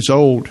when he is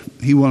old,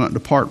 he will not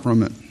depart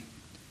from it.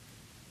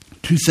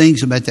 2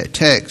 things about that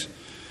text.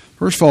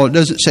 First of all, it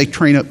doesn't say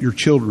train up your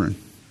children.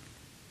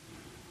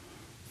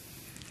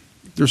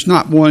 There's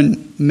not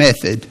one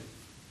method. It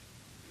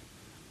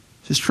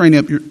says train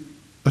up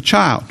a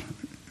child.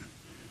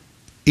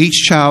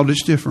 Each child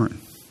is different.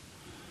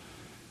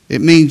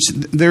 It means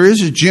there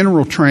is a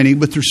general training,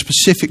 but there's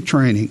specific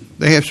training.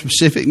 They have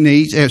specific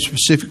needs. They have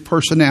specific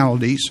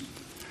personalities.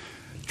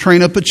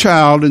 Train up a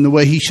child in the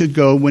way he should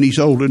go when he's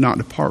old and not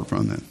depart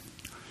from it.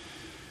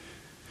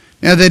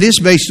 Now, that is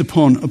based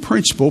upon a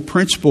principle.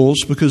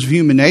 Principles, because of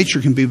human nature,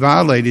 can be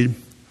violated.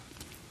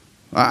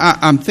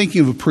 I'm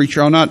thinking of a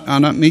preacher. I'll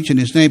not mention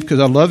his name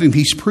because I love him.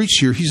 He's preached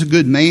here. He's a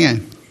good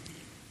man.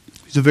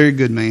 He's a very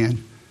good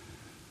man.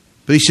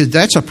 But he said,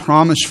 that's a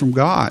promise from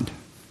God.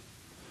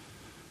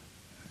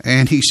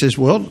 And he says,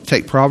 well,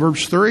 take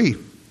Proverbs 3,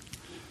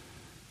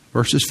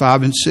 verses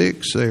 5 and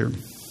 6 there.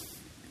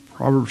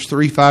 Proverbs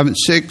 3, 5 and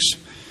 6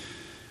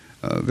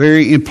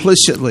 very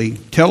implicitly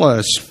tell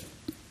us,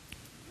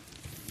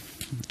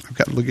 I've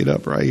got to look it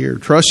up right here.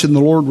 Trust in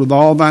the Lord with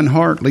all thine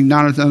heart. Lean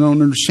not unto thine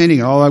own understanding.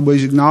 In all thy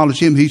ways acknowledge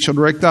him. He shall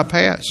direct thy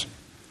paths.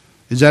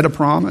 Is that a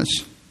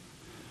promise?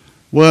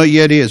 Well,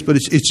 yeah, it is. But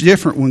it's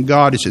different when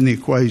God is in the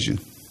equation.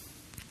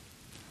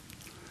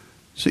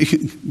 See,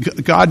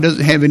 God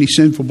doesn't have any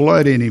sinful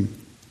blood in him.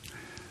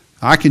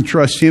 I can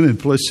trust him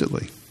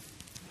implicitly.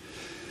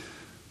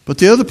 But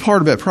the other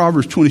part about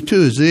Proverbs 22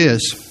 is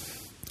this.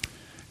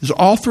 Is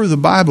all through the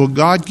Bible,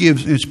 God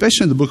gives, and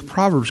especially in the book of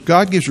Proverbs,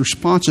 God gives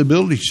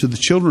responsibilities to the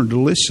children to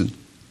listen.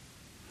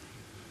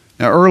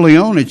 Now, early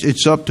on,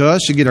 it's up to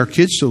us to get our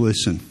kids to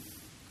listen.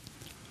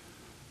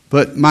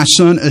 But my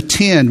son,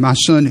 attend. My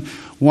son,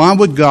 why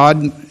would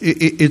God,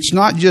 it's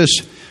not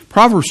just...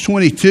 Proverbs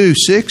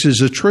 22:6 is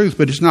the truth,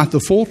 but it's not the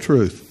full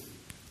truth.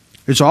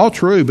 It's all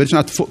true, but it's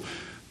not the full.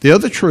 The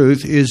other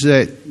truth is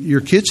that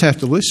your kids have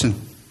to listen.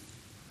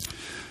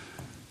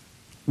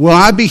 Will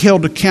I be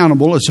held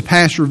accountable as a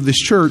pastor of this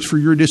church for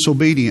your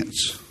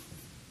disobedience?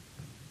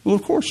 Well,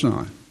 of course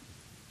not.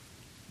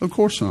 Of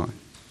course not.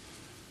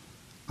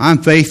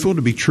 I'm faithful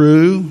to be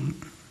true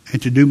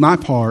and to do my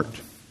part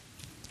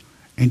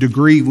and to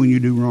grieve when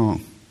you do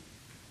wrong.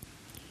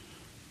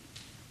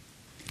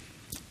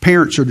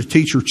 Parents are to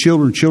teach their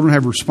children. Children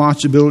have a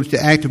responsibility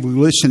to actively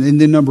listen. And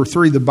then number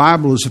 3, the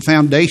Bible is the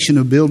foundation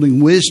of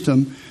building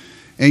wisdom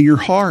in your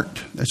heart.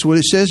 That's what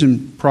it says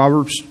in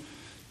Proverbs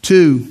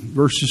 2,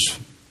 verses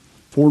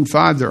 4 and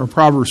 5 there, or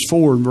Proverbs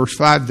 4 and verse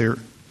 5 there.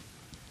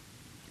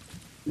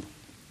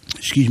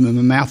 Excuse me,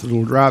 my mouth is a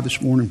little dry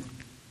this morning.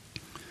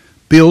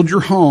 Build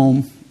your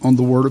home on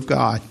the Word of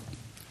God.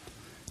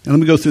 And let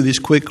me go through this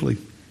quickly.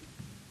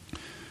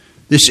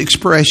 This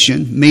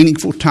expression,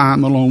 meaningful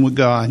time alone with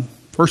God.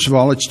 First of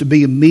all, it's to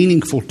be a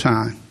meaningful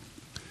time.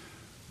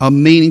 A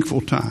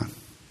meaningful time.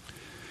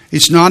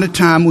 It's not a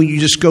time when you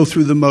just go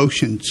through the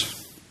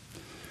motions.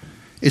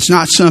 It's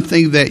not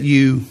something that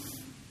you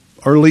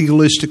are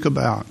legalistic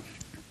about.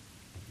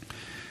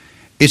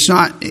 It's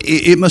not.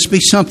 It must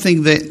be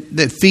something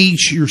that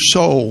feeds your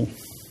soul.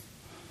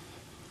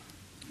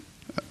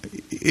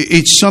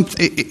 It's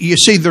something. You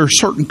see, there are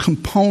certain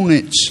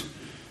components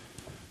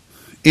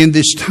in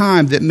this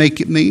time that make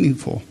it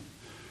meaningful.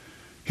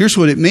 Here's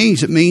what it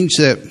means. It means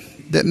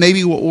that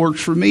maybe what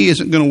works for me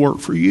isn't going to work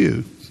for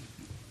you.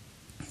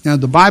 Now,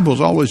 the Bible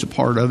is always a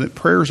part of it.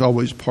 Prayer is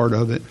always a part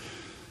of it.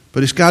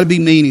 But it's got to be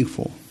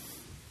meaningful.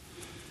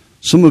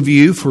 Some of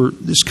you, for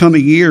this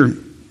coming year,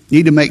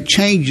 need to make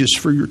changes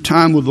for your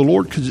time with the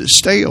Lord because it's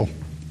stale.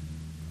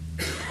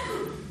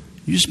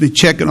 You've just been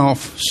checking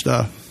off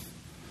stuff.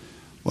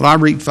 Well, I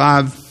read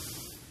five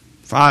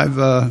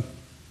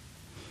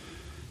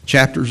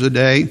chapters a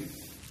day.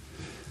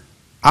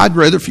 I'd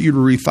rather for you to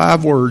read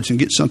 5 words and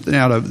get something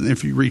out of it than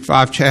if you read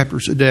 5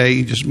 chapters a day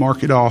and just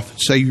mark it off and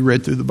say you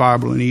read through the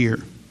Bible in a year.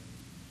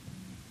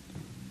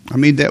 I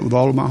mean that with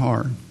all of my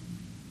heart.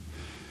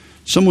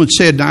 Someone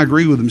said, and I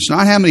agree with them, it's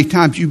not how many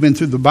times you've been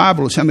through the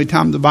Bible, it's how many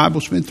times the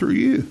Bible's been through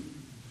you.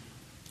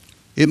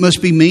 It must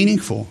be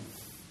meaningful.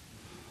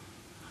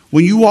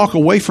 When you walk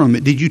away from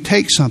it, did you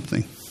take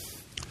something?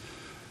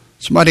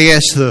 Somebody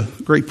asked the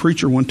great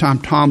preacher one time,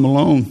 Tom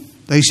Malone,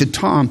 they said,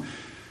 Tom,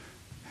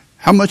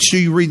 how much do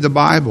you read the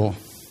Bible?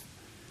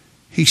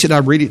 He said, I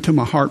read it till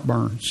my heart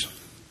burns.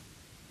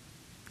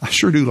 I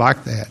sure do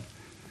like that.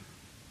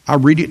 I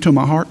read it till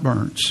my heart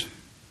burns.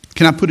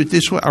 Can I put it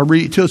this way? I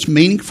read it till it's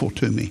meaningful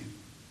to me.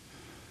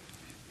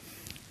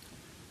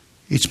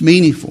 It's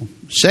meaningful.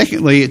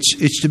 Secondly,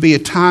 it's to be a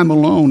time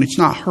alone. It's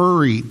not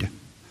hurried.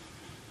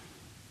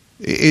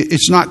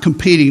 It's not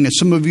competing. And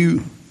some of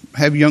you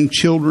have young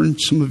children.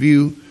 Some of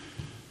you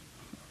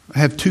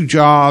have 2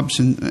 jobs.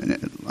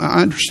 And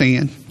I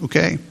understand,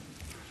 okay?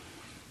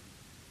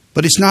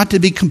 But it's not to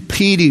be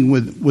competing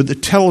with the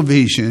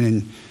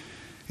television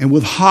and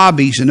with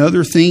hobbies and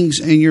other things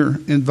in your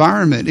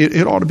environment.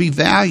 It ought to be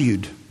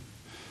valued.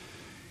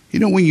 You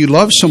know, when you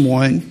love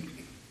someone,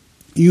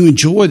 you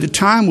enjoy the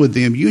time with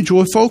them. You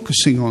enjoy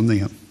focusing on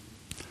them.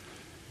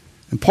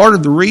 And part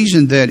of the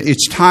reason that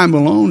it's time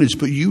alone is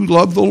but you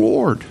love the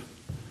Lord.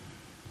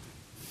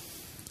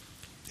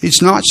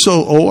 It's not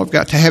so, I've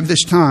got to have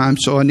this time,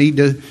 so I need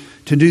to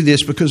do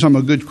this because I'm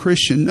a good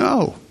Christian.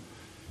 No.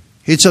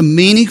 It's a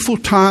meaningful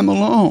time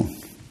alone.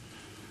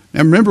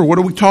 Now remember, what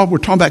are we talking? We're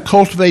talking about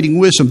cultivating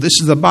wisdom.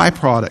 This is a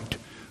byproduct.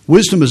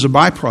 Wisdom is a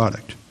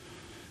byproduct.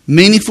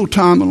 Meaningful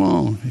time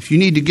alone. If you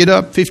need to get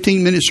up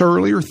 15 minutes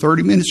earlier,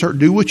 30 minutes earlier,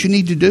 do what you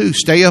need to do.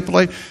 Stay up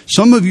late.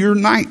 Some of you are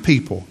night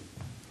people.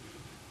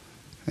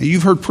 And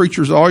you've heard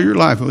preachers all your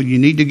life. Well, you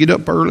need to get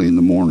up early in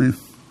the morning.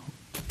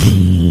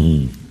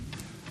 You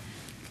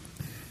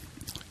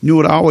know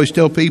what I always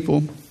tell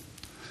people?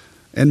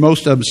 And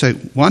most of them say,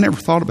 well, I never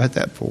thought about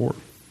that before.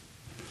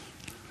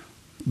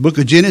 The book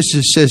of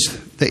Genesis says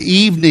the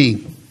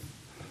evening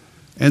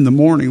and the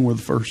morning were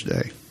the first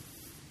day.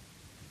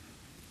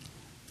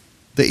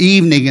 The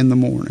evening and the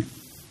morning.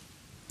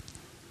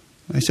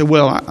 They said,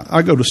 well,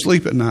 I go to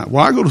sleep at night.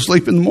 Well, I go to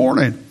sleep in the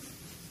morning.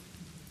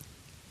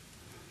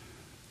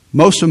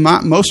 Most of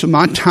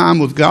my time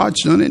with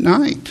God's done at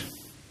night.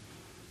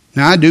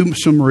 Now, I do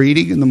some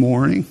reading in the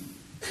morning.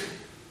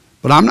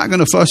 But I'm not going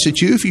to fuss at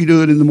you if you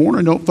do it in the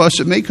morning. Don't fuss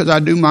at me because I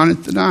do mine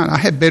at the night. I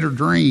have better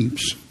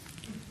dreams.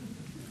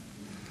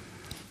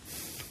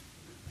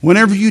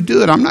 Whenever you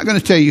do it, I'm not going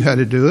to tell you how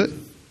to do it.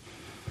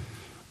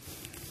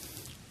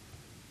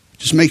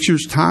 Just make sure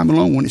it's time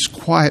alone when it's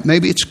quiet.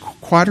 Maybe it's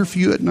quieter for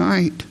you at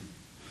night.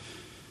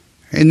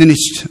 And then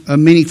it's a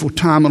meaningful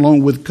time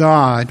alone with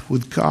God.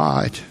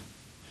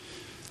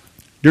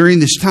 During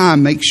this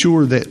time, make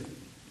sure that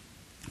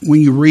when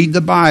you read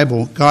the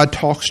Bible, God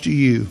talks to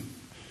you.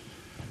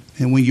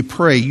 And when you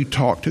pray, you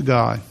talk to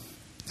God.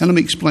 Now let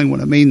me explain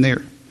what I mean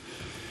there.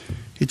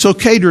 It's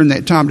okay during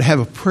that time to have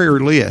a prayer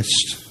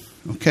list.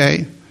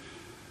 Okay?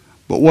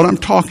 But what I'm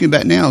talking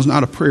about now is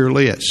not a prayer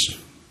list.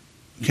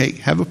 Okay?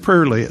 Have a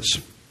prayer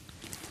list.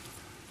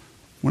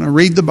 When I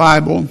read the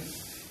Bible,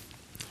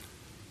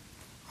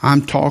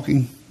 I'm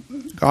talking.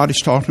 God is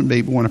talking to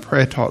me. But when I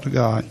pray, I talk to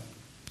God.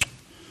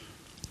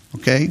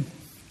 Okay?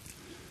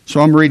 So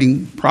I'm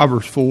reading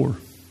Proverbs 4.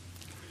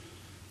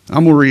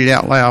 I'm going to read it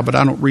out loud, but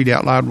I don't read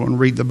out loud when I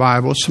read the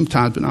Bible.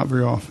 Sometimes, but not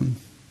very often.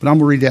 But I'm going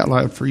to read it out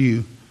loud for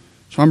you.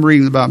 So I'm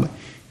reading the Bible.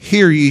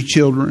 Hear ye,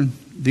 children,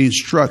 the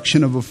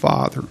instruction of a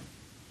father.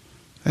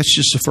 That's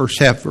just the first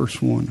half, verse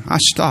 1. I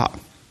stop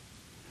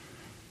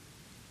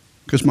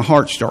because my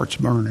heart starts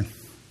burning.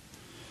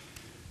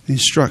 The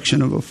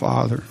instruction of a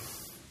father.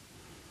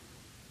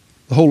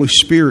 The Holy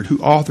Spirit who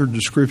authored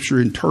the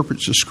Scripture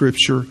interprets the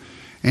Scripture,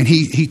 and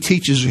He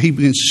teaches, He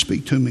begins to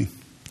speak to me.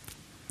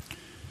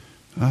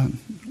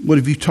 What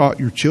have you taught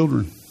your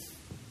children?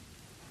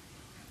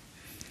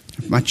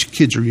 If my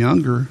kids are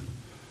younger,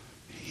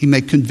 He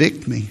may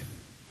convict me.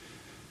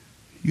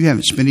 You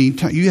haven't spent any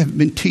time. You haven't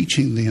been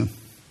teaching them.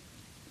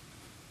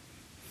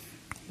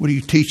 What are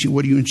you teaching?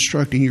 What are you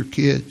instructing your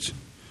kids?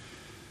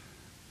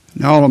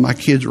 Now all of my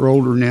kids are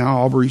older now.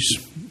 Aubrey's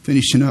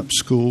finishing up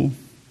school.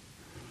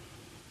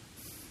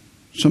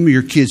 Some of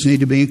your kids need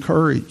to be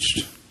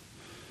encouraged.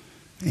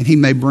 And He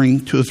may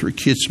bring 2 or 3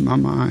 kids to my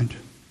mind.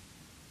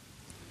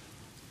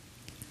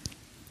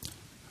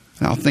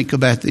 And I'll think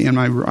about them.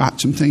 I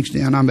write some things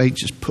down. I may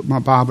just put my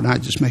Bible and I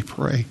just may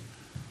pray.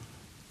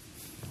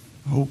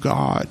 Oh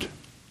God,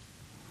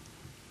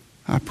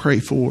 I pray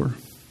for.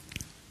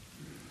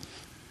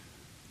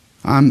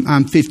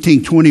 I'm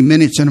 15, 20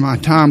 minutes into my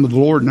time with the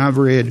Lord, and I've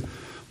read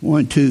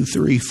 1, 2,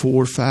 3,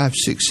 4, 5,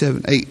 6,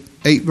 7,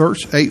 8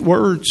 words. 8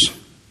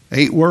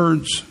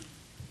 words.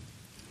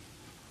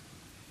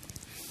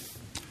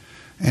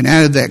 And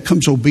out of that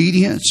comes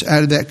obedience.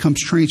 Out of that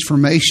comes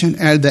transformation.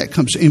 Out of that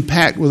comes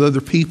impact with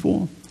other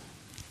people.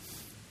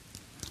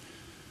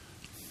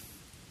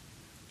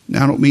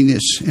 Now, I don't mean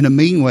this in a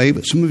mean way,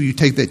 but some of you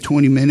take that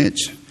 20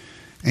 minutes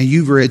and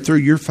you've read through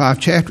your 5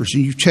 chapters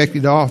and you've checked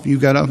it off and you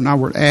got up and I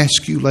were to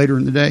ask you later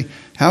in the day,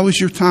 how was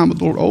your time with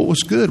the Lord? Oh, it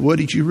was good. What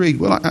did you read?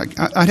 Well,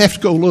 I'd have to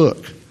go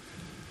look.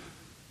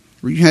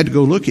 You had to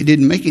go look. It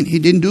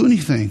didn't do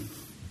anything.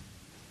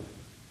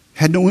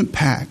 Had no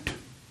impact.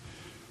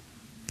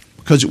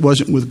 Because it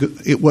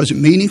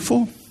wasn't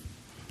meaningful.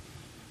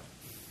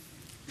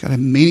 Got to have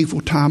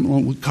meaningful time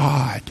alone with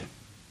God.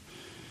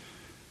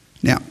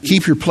 Now,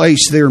 keep your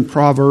place there in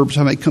Proverbs.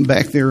 I may come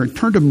back there and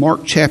turn to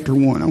Mark chapter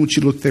 1. I want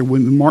you to look there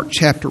with me. Mark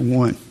chapter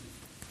 1.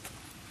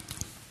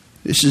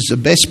 This is the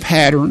best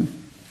pattern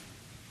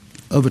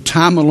of a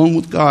time alone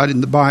with God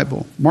in the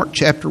Bible. Mark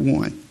chapter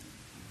 1.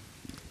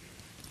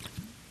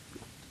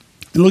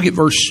 And look at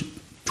verse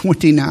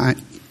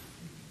 29.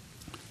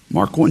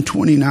 Mark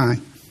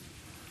 1:29.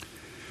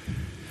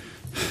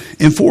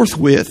 And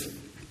forthwith,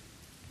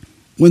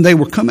 when they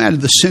were come out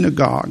of the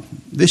synagogue,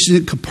 this is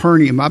in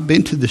Capernaum. I've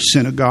been to the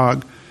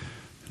synagogue.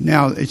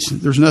 Now,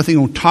 there's nothing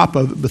on top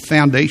of it, but the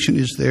foundation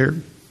is there.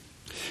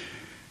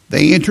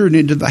 They entered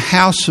into the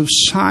house of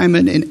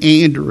Simon and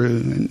Andrew,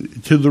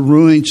 and to the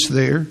ruins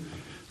there.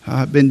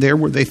 I've been there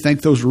where they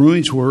think those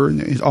ruins were,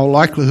 and in all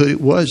likelihood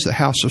it was the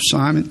house of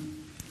Simon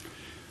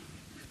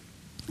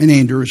and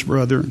Andrew, his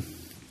brother,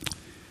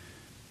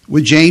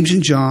 with James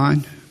and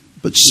John.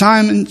 But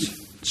Simon's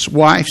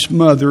wife's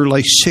mother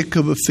lay sick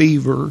of a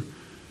fever,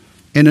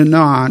 and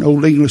anon,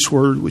 Old English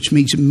word, which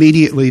means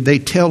immediately, they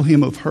tell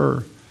him of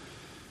her.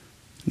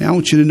 Now I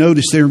want you to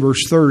notice there in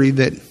verse 30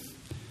 that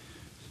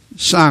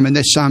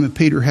Simon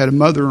Peter, had a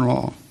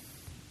mother-in-law.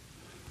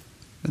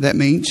 That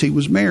means he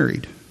was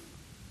married.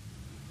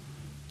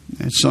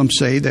 And some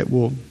say that,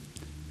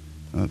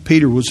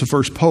 Peter was the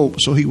first pope,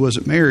 so he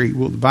wasn't married.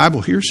 Well, the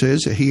Bible here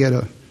says that he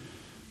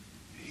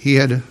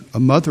had a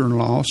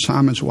mother-in-law,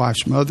 Simon's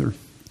wife's mother.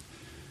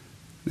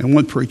 And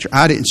one preacher,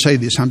 I didn't say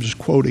this, I'm just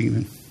quoting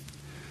him.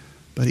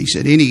 But he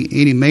said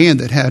any man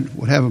that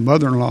would have a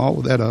mother-in-law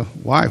without a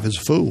wife is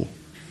a fool.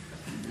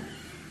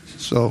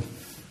 So,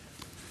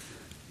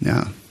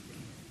 now,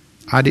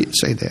 I didn't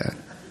say that.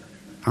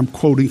 I'm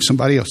quoting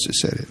somebody else that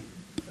said it.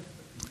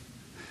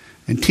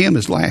 And Tim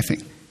is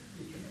laughing.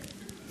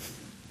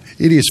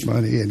 It is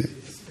funny, isn't it?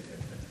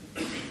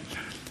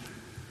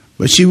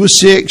 But she was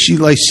sick. She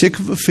lay sick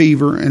of a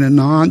fever. And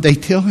anon, they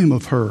tell him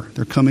of her.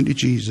 They're coming to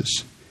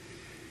Jesus.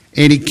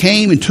 And he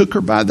came and took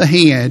her by the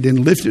hand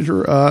and lifted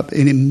her up.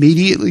 And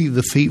immediately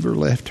the fever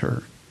left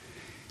her.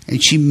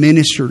 And she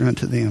ministered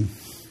unto them.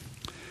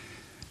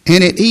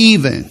 And at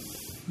evening,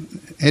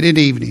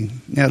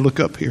 now look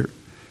up here.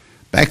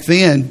 Back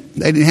then,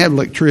 they didn't have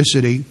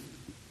electricity.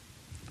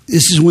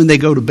 This is when they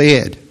go to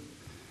bed.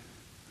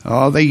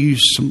 Oh, they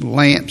used some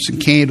lamps and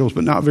candles,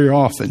 but not very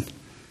often.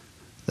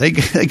 They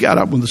got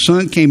up when the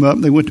sun came up,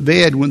 and they went to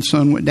bed when the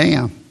sun went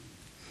down.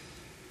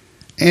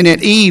 And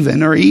at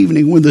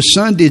evening, when the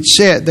sun did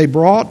set, they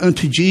brought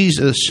unto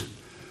Jesus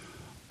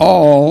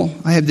all,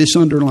 I have this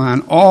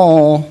underlined,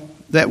 all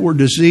that were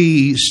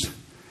diseased,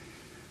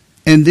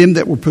 and them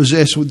that were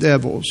possessed with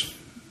devils.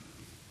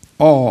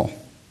 All.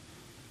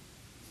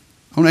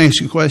 I want to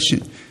ask you a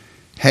question.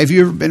 Have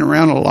you ever been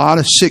around a lot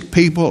of sick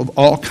people, of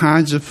all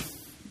kinds of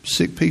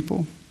sick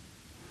people?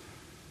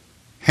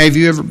 Have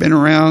you ever been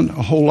around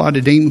a whole lot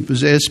of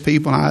demon-possessed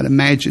people? I'd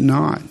imagine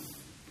not.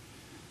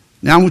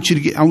 Now I want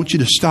you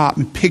to stop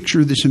and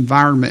picture this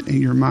environment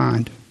in your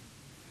mind.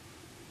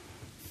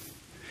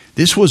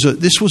 This was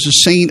a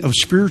scene of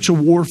spiritual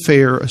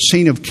warfare, a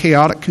scene of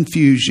chaotic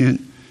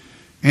confusion,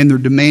 and they're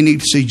demanding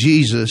to see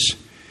Jesus.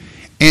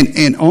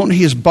 And on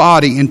his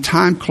body and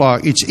time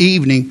clock, it's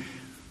evening.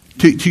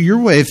 To your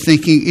way of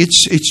thinking,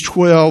 it's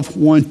 12,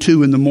 1,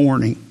 2 in the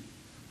morning.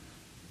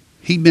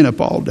 He'd been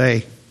up all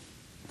day.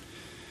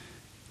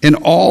 And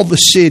all the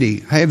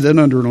city, I have that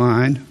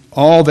underlined,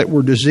 all that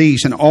were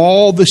diseased, and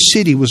all the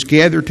city was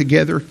gathered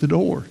together at the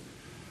door.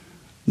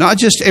 Not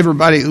just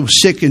everybody that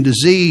was sick and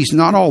diseased,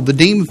 not all the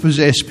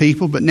demon-possessed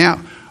people, but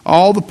now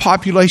all the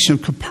population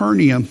of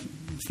Capernaum,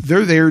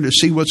 they're there to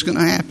see what's going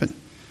to happen.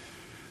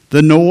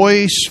 The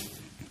noise.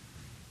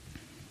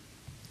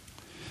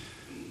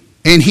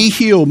 And he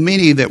healed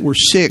many that were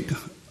sick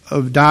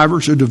of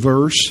divers or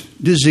diverse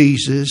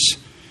diseases,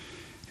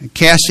 and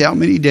cast out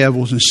many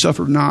devils, and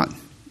suffered not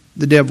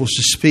the devils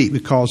to speak,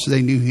 because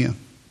they knew him.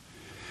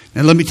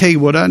 Now let me tell you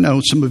what I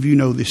know. Some of you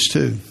know this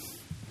too.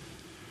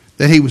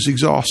 That he was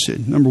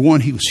exhausted. Number one,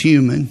 he was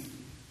human.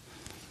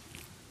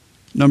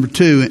 Number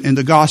two, in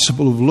the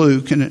Gospel of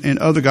Luke and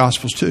other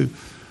Gospels too,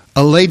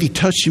 a lady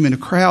touched him in a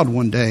crowd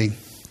one day,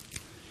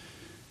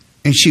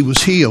 and she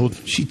was healed.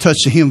 She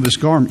touched the hem of his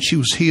garment. She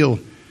was healed.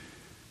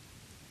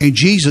 And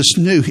Jesus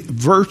knew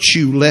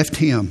virtue left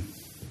him.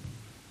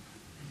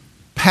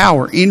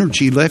 Power,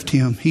 energy left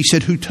him. He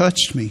said, "Who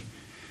touched me?"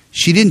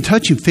 She didn't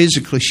touch him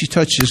physically. She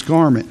touched his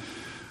garment.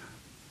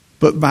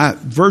 But by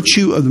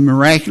virtue of the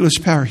miraculous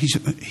power,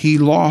 he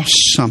lost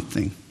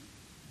something.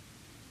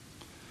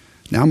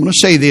 Now, I'm going to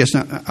say this.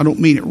 Now, I don't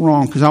mean it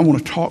wrong because I want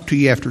to talk to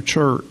you after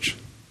church.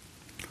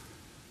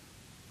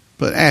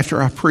 But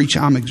after I preach,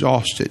 I'm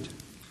exhausted.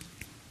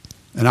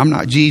 And I'm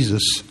not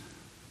Jesus.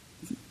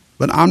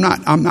 But I'm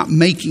not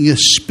making a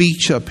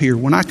speech up here.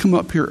 When I come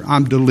up here,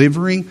 I'm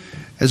delivering,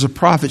 as a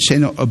prophet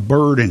saying, a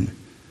burden.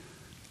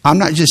 I'm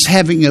not just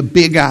having a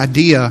big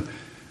idea.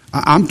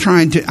 I'm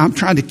trying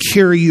to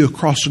carry you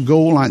across the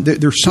goal line.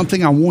 There's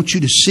something I want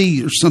you to see.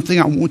 There's something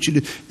I want you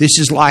to. This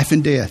is life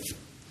and death.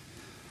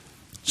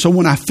 So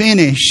when I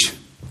finish,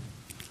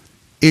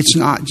 it's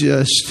not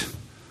just,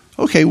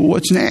 okay, well,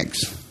 what's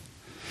next?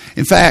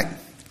 In fact,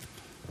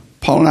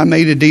 Paul and I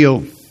made a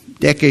deal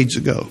decades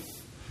ago.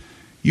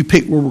 You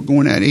pick where we're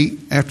going to eat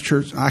after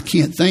church. I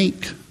can't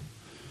think.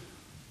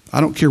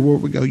 I don't care where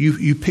we go.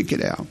 You pick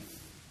it out.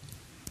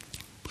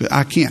 But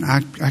I can't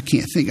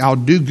think. I'll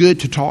do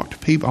good to talk to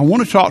people. I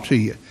want to talk to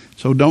you.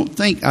 So don't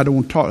think I don't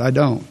want to talk. I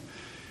don't.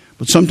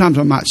 But sometimes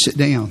I might sit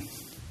down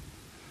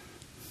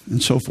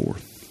and so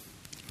forth.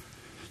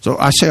 So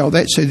I say all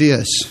that to say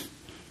this.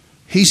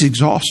 He's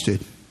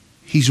exhausted.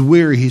 He's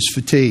weary. He's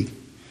fatigued.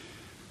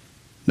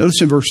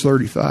 Notice in verse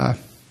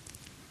 35.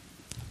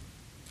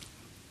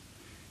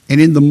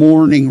 And in the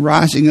morning,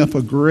 rising up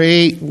a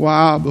great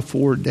while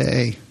before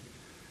day.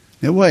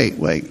 Now wait.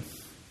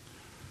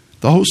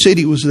 The whole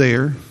city was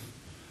there.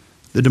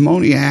 The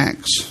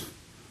demoniacs.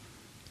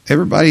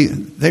 Everybody,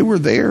 they were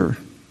there.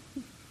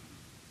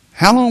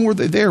 How long were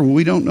they there? Well,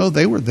 we don't know.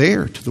 They were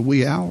there to the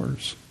wee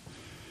hours.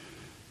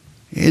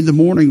 In the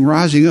morning,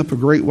 rising up a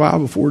great while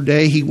before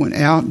day, he went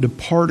out and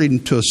departed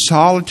into a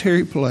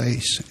solitary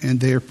place and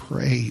there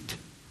prayed.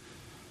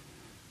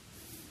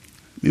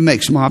 Let me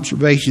make some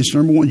observations.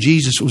 Number one,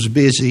 Jesus was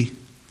busy.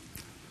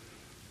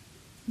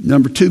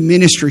 Number two,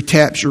 ministry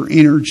taps your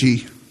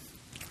energy.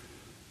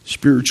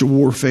 Spiritual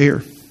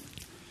warfare.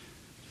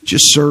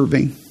 Just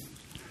serving.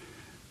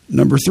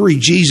 Number three,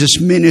 Jesus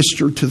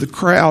ministered to the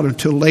crowd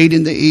until late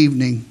in the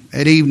evening,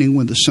 at evening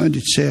when the sun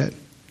had set.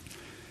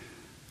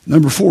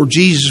 Number four,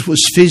 Jesus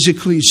was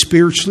physically and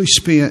spiritually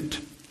spent.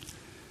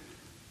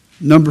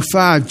 Number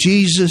five,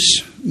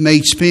 Jesus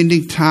made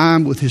spending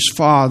time with his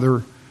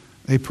Father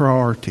a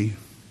priority.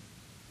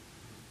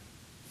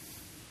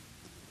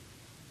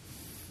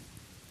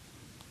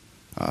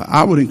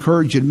 I would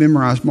encourage you to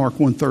memorize Mark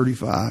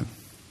 1:35.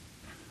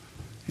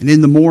 And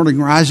in the morning,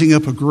 rising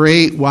up a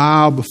great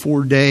while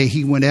before day,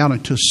 he went out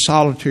into a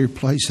solitary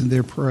place and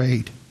there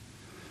prayed.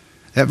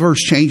 That verse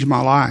changed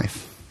my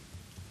life.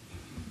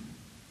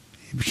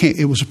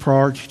 It was a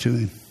priority to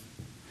him.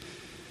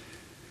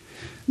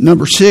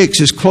 Number six,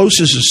 his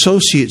closest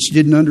associates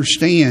didn't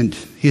understand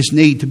his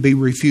need to be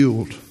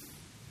refueled.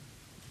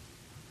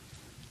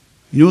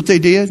 You know what they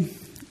did?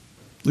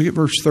 Look at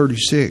verse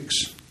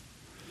 36.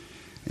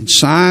 And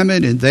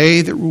Simon and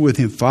they that were with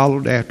him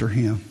followed after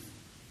him.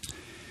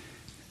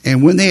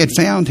 And when they had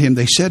found him,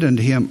 they said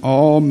unto him,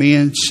 all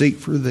men seek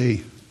for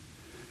thee.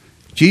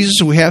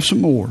 Jesus, we have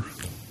some more.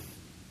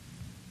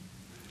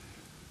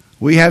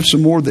 We have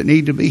some more that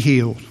need to be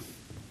healed.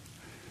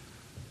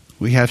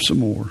 We have some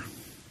more.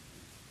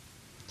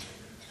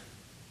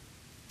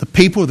 The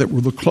people that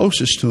were the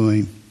closest to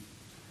him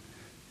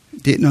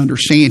didn't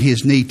understand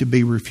his need to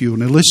be refueled.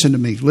 Now listen to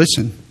me.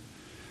 Listen.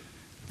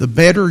 The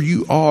better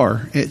you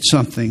are at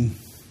something,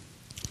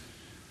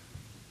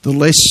 the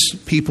less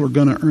people are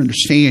going to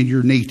understand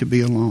your need to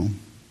be alone.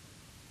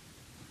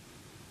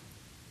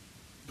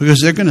 Because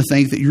they're going to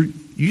think that you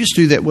just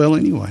do that well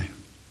anyway.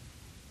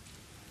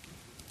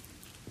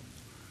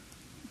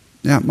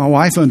 Now, my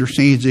wife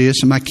understands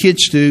this, and my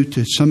kids do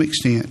to some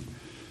extent.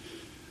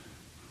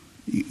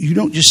 You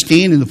don't just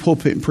stand in the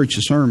pulpit and preach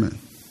a sermon.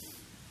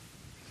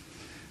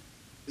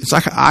 It's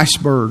like an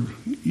iceberg.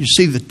 You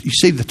see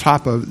the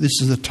top of it.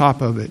 This is the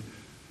top of it.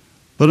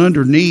 But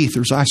underneath,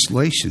 there's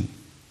isolation.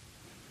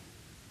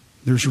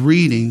 There's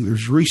reading.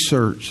 There's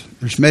research.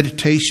 There's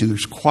meditation.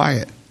 There's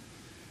quiet.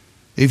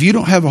 If you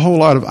don't have a whole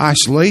lot of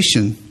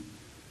isolation,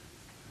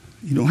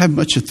 you don't have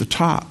much at the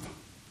top.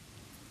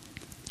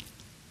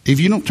 If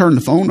you don't turn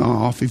the phone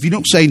off, if you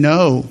don't say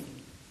no,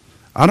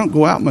 I don't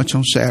go out much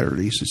on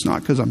Saturdays. It's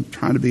not because I'm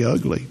trying to be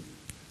ugly.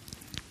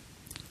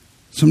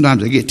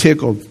 Sometimes I get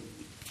tickled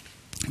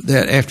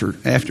that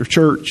after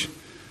church,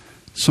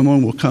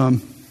 someone will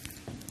come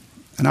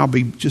and I'll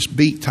be just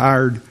beat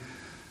tired.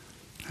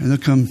 And they'll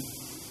come,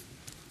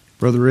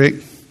 Brother Rick,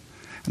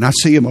 and I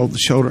see him over the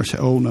shoulder. I say,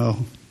 oh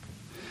no.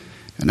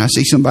 And I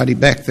see somebody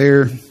back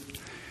there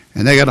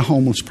and they got a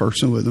homeless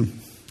person with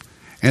them.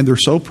 And they're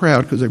so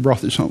proud because they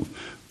brought this home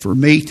for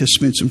me to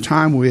spend some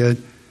time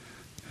with.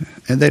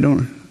 And they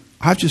don't,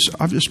 I've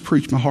just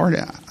preached my heart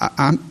out.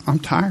 I'm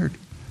tired.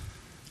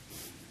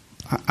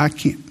 I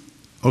can't.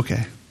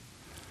 Okay.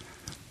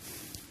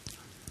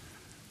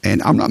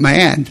 And I'm not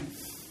mad.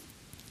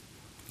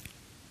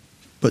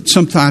 But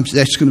sometimes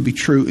that's going to be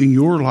true in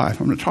your life.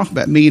 I'm going to talk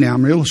about me now.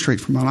 I'm going to illustrate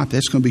from my life.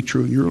 That's going to be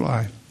true in your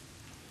life.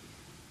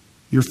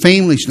 Your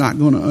family's not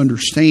going to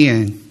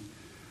understand.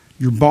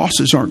 Your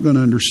bosses aren't going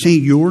to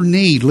understand your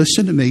need.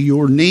 Listen to me.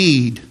 Your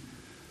need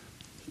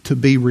to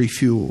be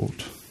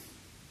refueled.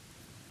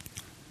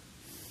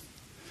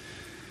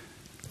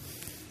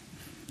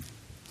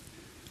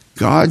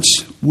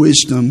 God's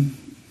wisdom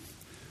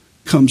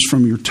comes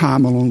from your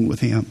time alone with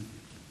Him.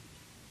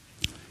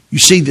 You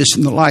see this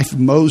in the life of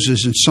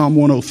Moses in Psalm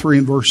 103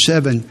 and verse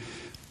 7.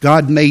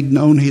 God made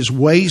known His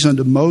ways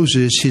unto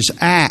Moses, His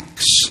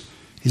acts,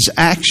 His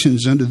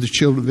actions unto the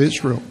children of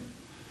Israel.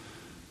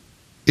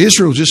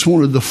 Israel just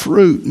wanted the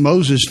fruit.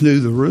 Moses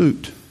knew the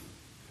root.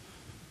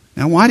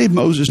 Now, why did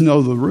Moses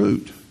know the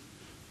root?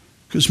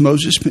 Because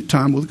Moses spent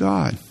time with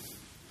God.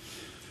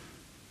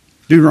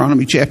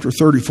 Deuteronomy chapter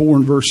 34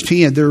 and verse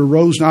 10, there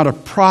arose not a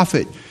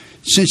prophet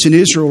since in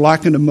Israel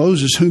like unto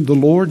Moses, whom the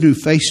Lord knew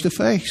face to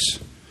face.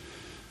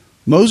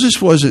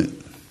 Moses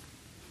wasn't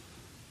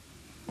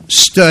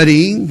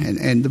studying,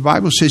 and the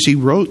Bible says he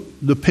wrote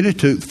the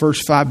Pentateuch, the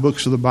first 5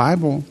 books of the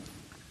Bible.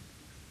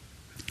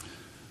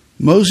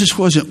 Moses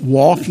wasn't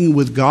walking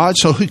with God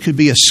so he could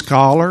be a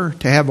scholar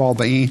to have all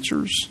the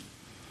answers.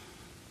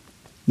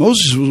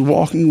 Moses was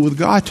walking with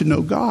God to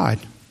know God.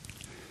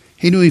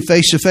 He knew Him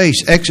face to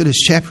face.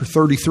 Exodus chapter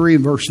 33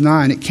 and verse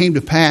 9, it came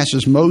to pass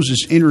as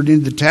Moses entered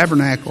into the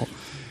tabernacle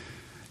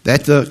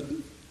that the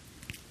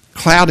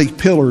cloudy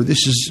pillar,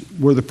 this is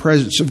where the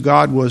presence of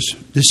God was,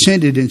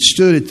 descended and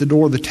stood at the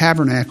door of the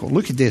tabernacle.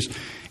 Look at this.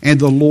 And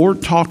the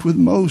Lord talked with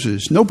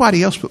Moses.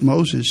 Nobody else but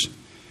Moses.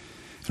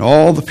 And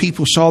all the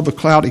people saw the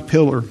cloudy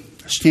pillar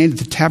stand at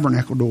the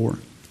tabernacle door.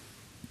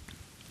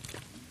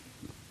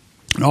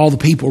 And all the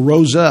people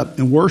rose up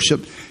and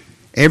worshiped,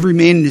 every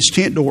man in his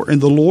tent door. And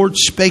the Lord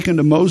spake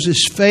unto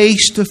Moses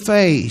face to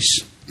face,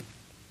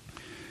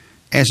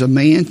 as a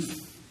man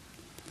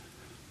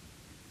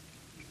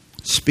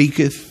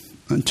speaketh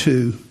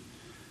unto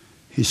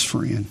his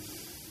friend.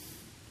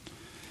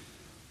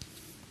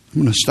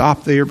 I'm going to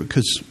stop there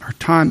because our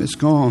time is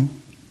gone.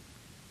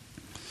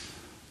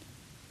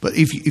 But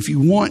if you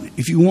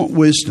want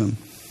wisdom,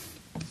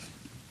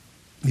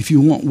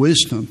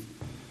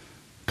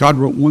 God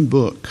wrote one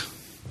book,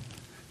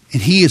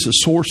 and He is a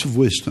source of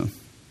wisdom.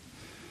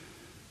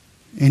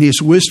 And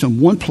His wisdom,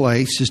 one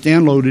place, is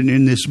downloaded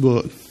in this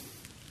book.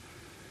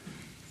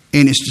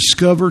 And it's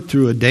discovered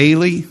through a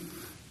daily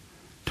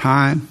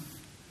time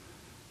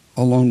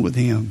alone with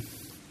Him.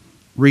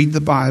 Read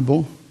the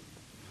Bible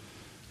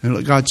and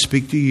let God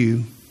speak to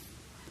you.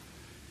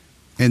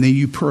 And then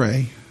you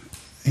pray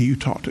and you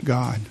talk to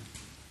God.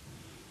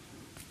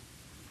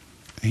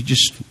 And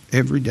just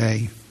every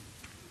day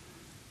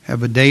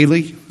have a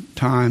daily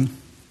time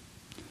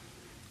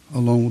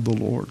alone with the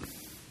Lord.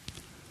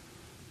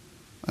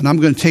 And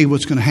I'm going to tell you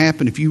what's going to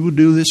happen if you will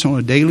do this on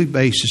a daily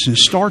basis and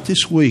start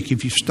this week.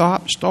 If you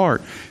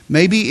start.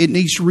 Maybe it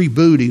needs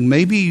rebooting.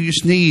 Maybe you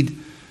just need,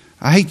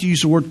 I hate to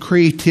use the word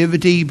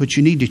creativity, but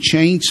you need to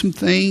change some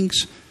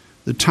things.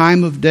 The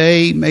time of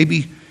day,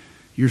 maybe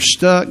you're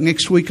stuck.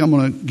 Next week I'm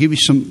going to give you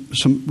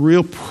some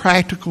real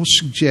practical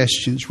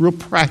suggestions, real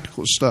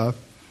practical stuff.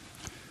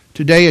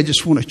 Today I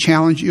just want to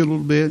challenge you a little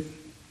bit.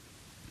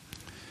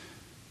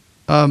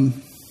 I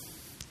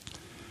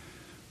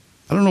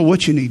don't know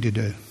what you need to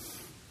do.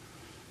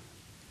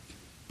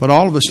 But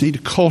all of us need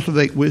to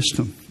cultivate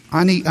wisdom.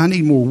 I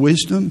need more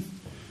wisdom.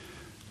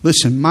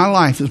 Listen, my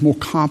life is more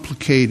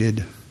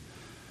complicated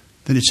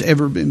than it's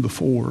ever been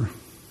before.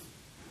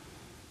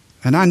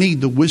 And I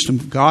need the wisdom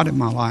of God in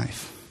my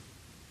life.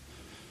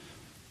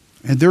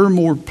 And there are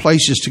more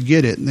places to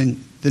get it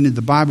than in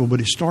the Bible, but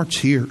it starts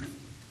here.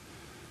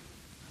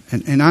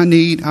 And I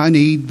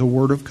need the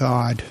Word of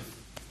God.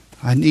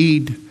 I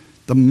need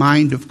the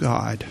mind of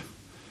God.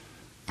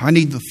 I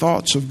need the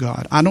thoughts of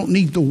God. I don't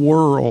need the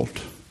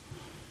world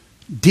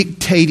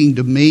dictating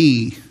to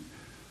me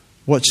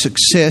what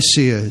success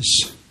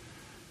is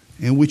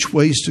and which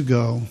ways to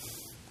go.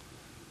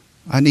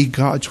 I need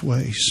God's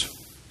ways.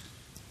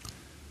 I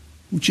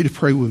want you to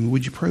pray with me.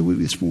 Would you pray with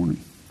me this morning?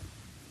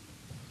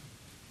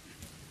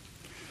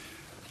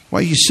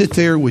 While you sit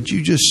there, would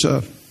you just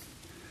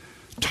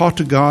talk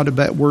to God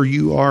about where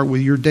you are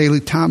with your daily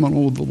time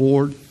alone with the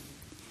Lord?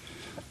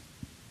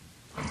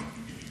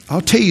 I'll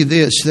tell you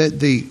this,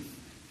 that the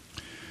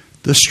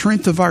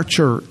strength of our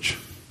church,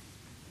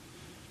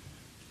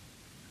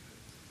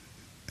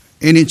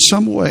 and in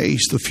some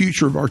ways the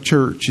future of our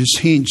church, is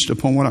hinged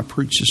upon what I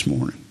preached this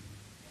morning.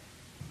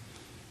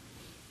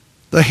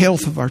 The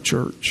health of our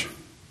church.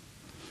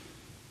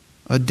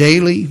 A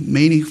daily,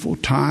 meaningful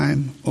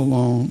time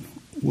alone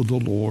with the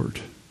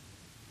Lord.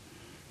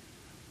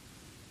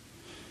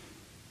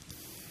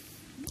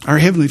 Our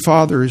Heavenly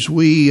Father, as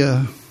we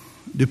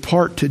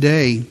depart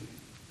today,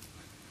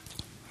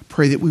 I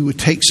pray that we would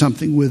take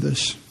something with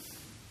us.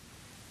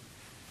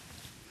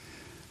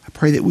 I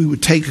pray that we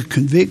would take a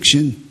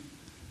conviction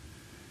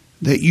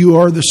that you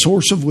are the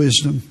source of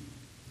wisdom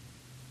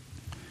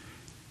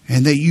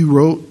and that you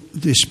wrote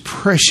this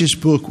precious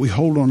book we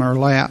hold on our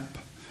lap,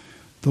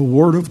 the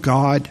Word of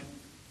God.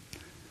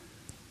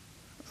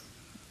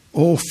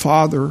 Oh,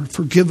 Father,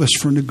 forgive us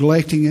for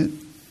neglecting it.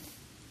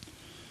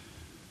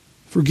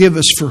 Forgive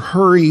us for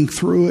hurrying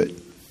through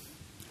it,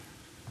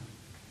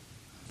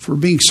 for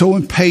being so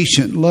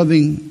impatient,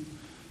 loving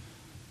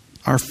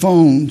our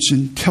phones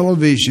and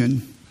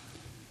television,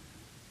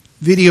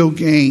 video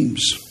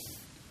games,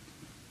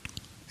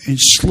 and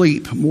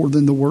sleep more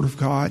than the Word of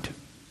God.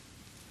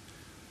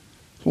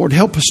 Lord,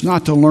 help us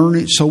not to learn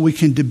it so we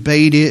can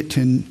debate it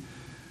and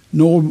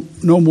know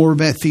more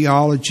about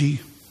theology.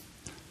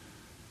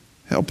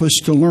 Help us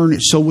to learn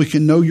it so we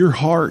can know your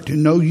heart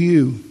and know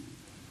you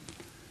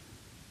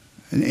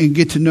and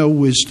get to know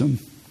wisdom.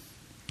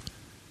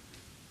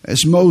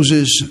 As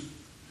Moses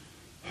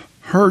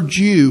heard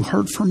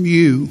from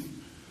you,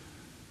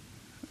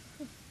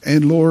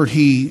 and Lord,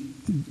 he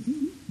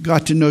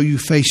got to know you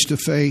face to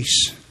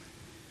face.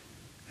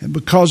 And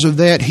because of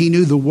that, he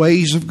knew the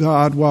ways of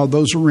God while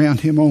those around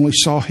him only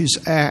saw his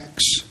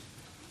acts.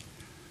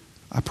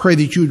 I pray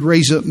that you would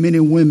raise up men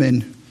and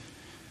women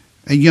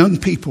and young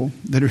people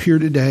that are here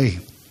today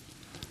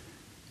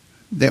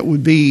that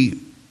would be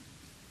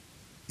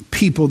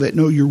people that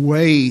know your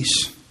ways.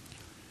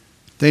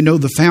 They know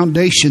the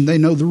foundation. They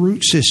know the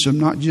root system,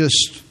 not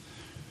just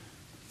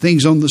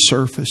things on the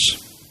surface.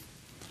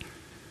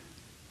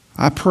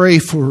 I pray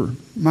for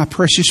my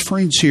precious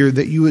friends here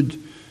that you would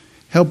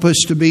help us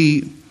to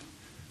be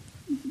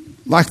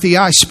like the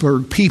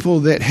iceberg,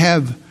 people that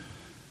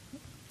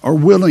are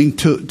willing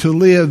to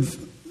live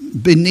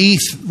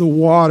beneath the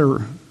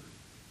water,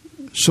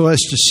 so as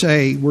to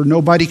say, where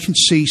nobody can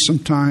see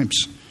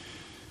sometimes,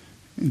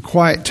 in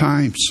quiet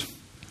times,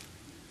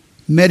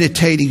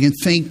 meditating and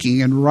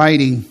thinking and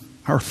writing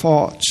our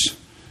thoughts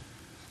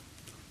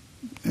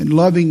and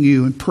loving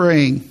you and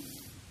praying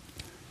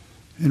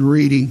and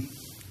reading.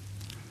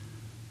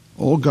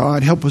 Oh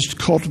God, help us to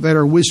cultivate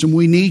our wisdom.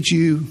 We need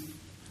you.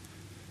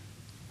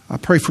 I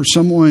pray for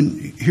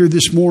someone here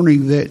this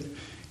morning that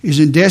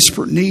is in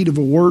desperate need of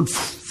a word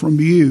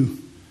from you.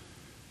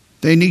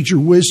 They need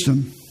your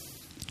wisdom.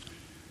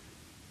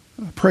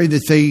 I pray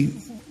that they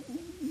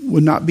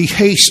would not be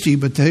hasty,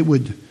 but they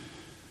would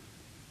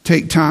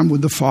take time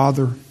with the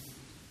Father,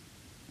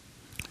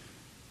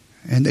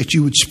 and that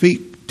you would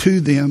speak to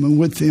them and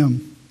with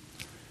them.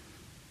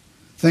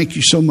 Thank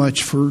you so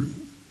much for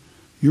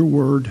your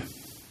word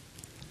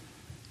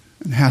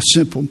and how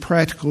simple and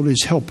practical it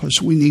is. Help us.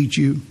 We need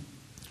you.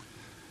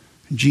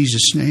 In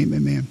Jesus' name,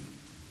 amen.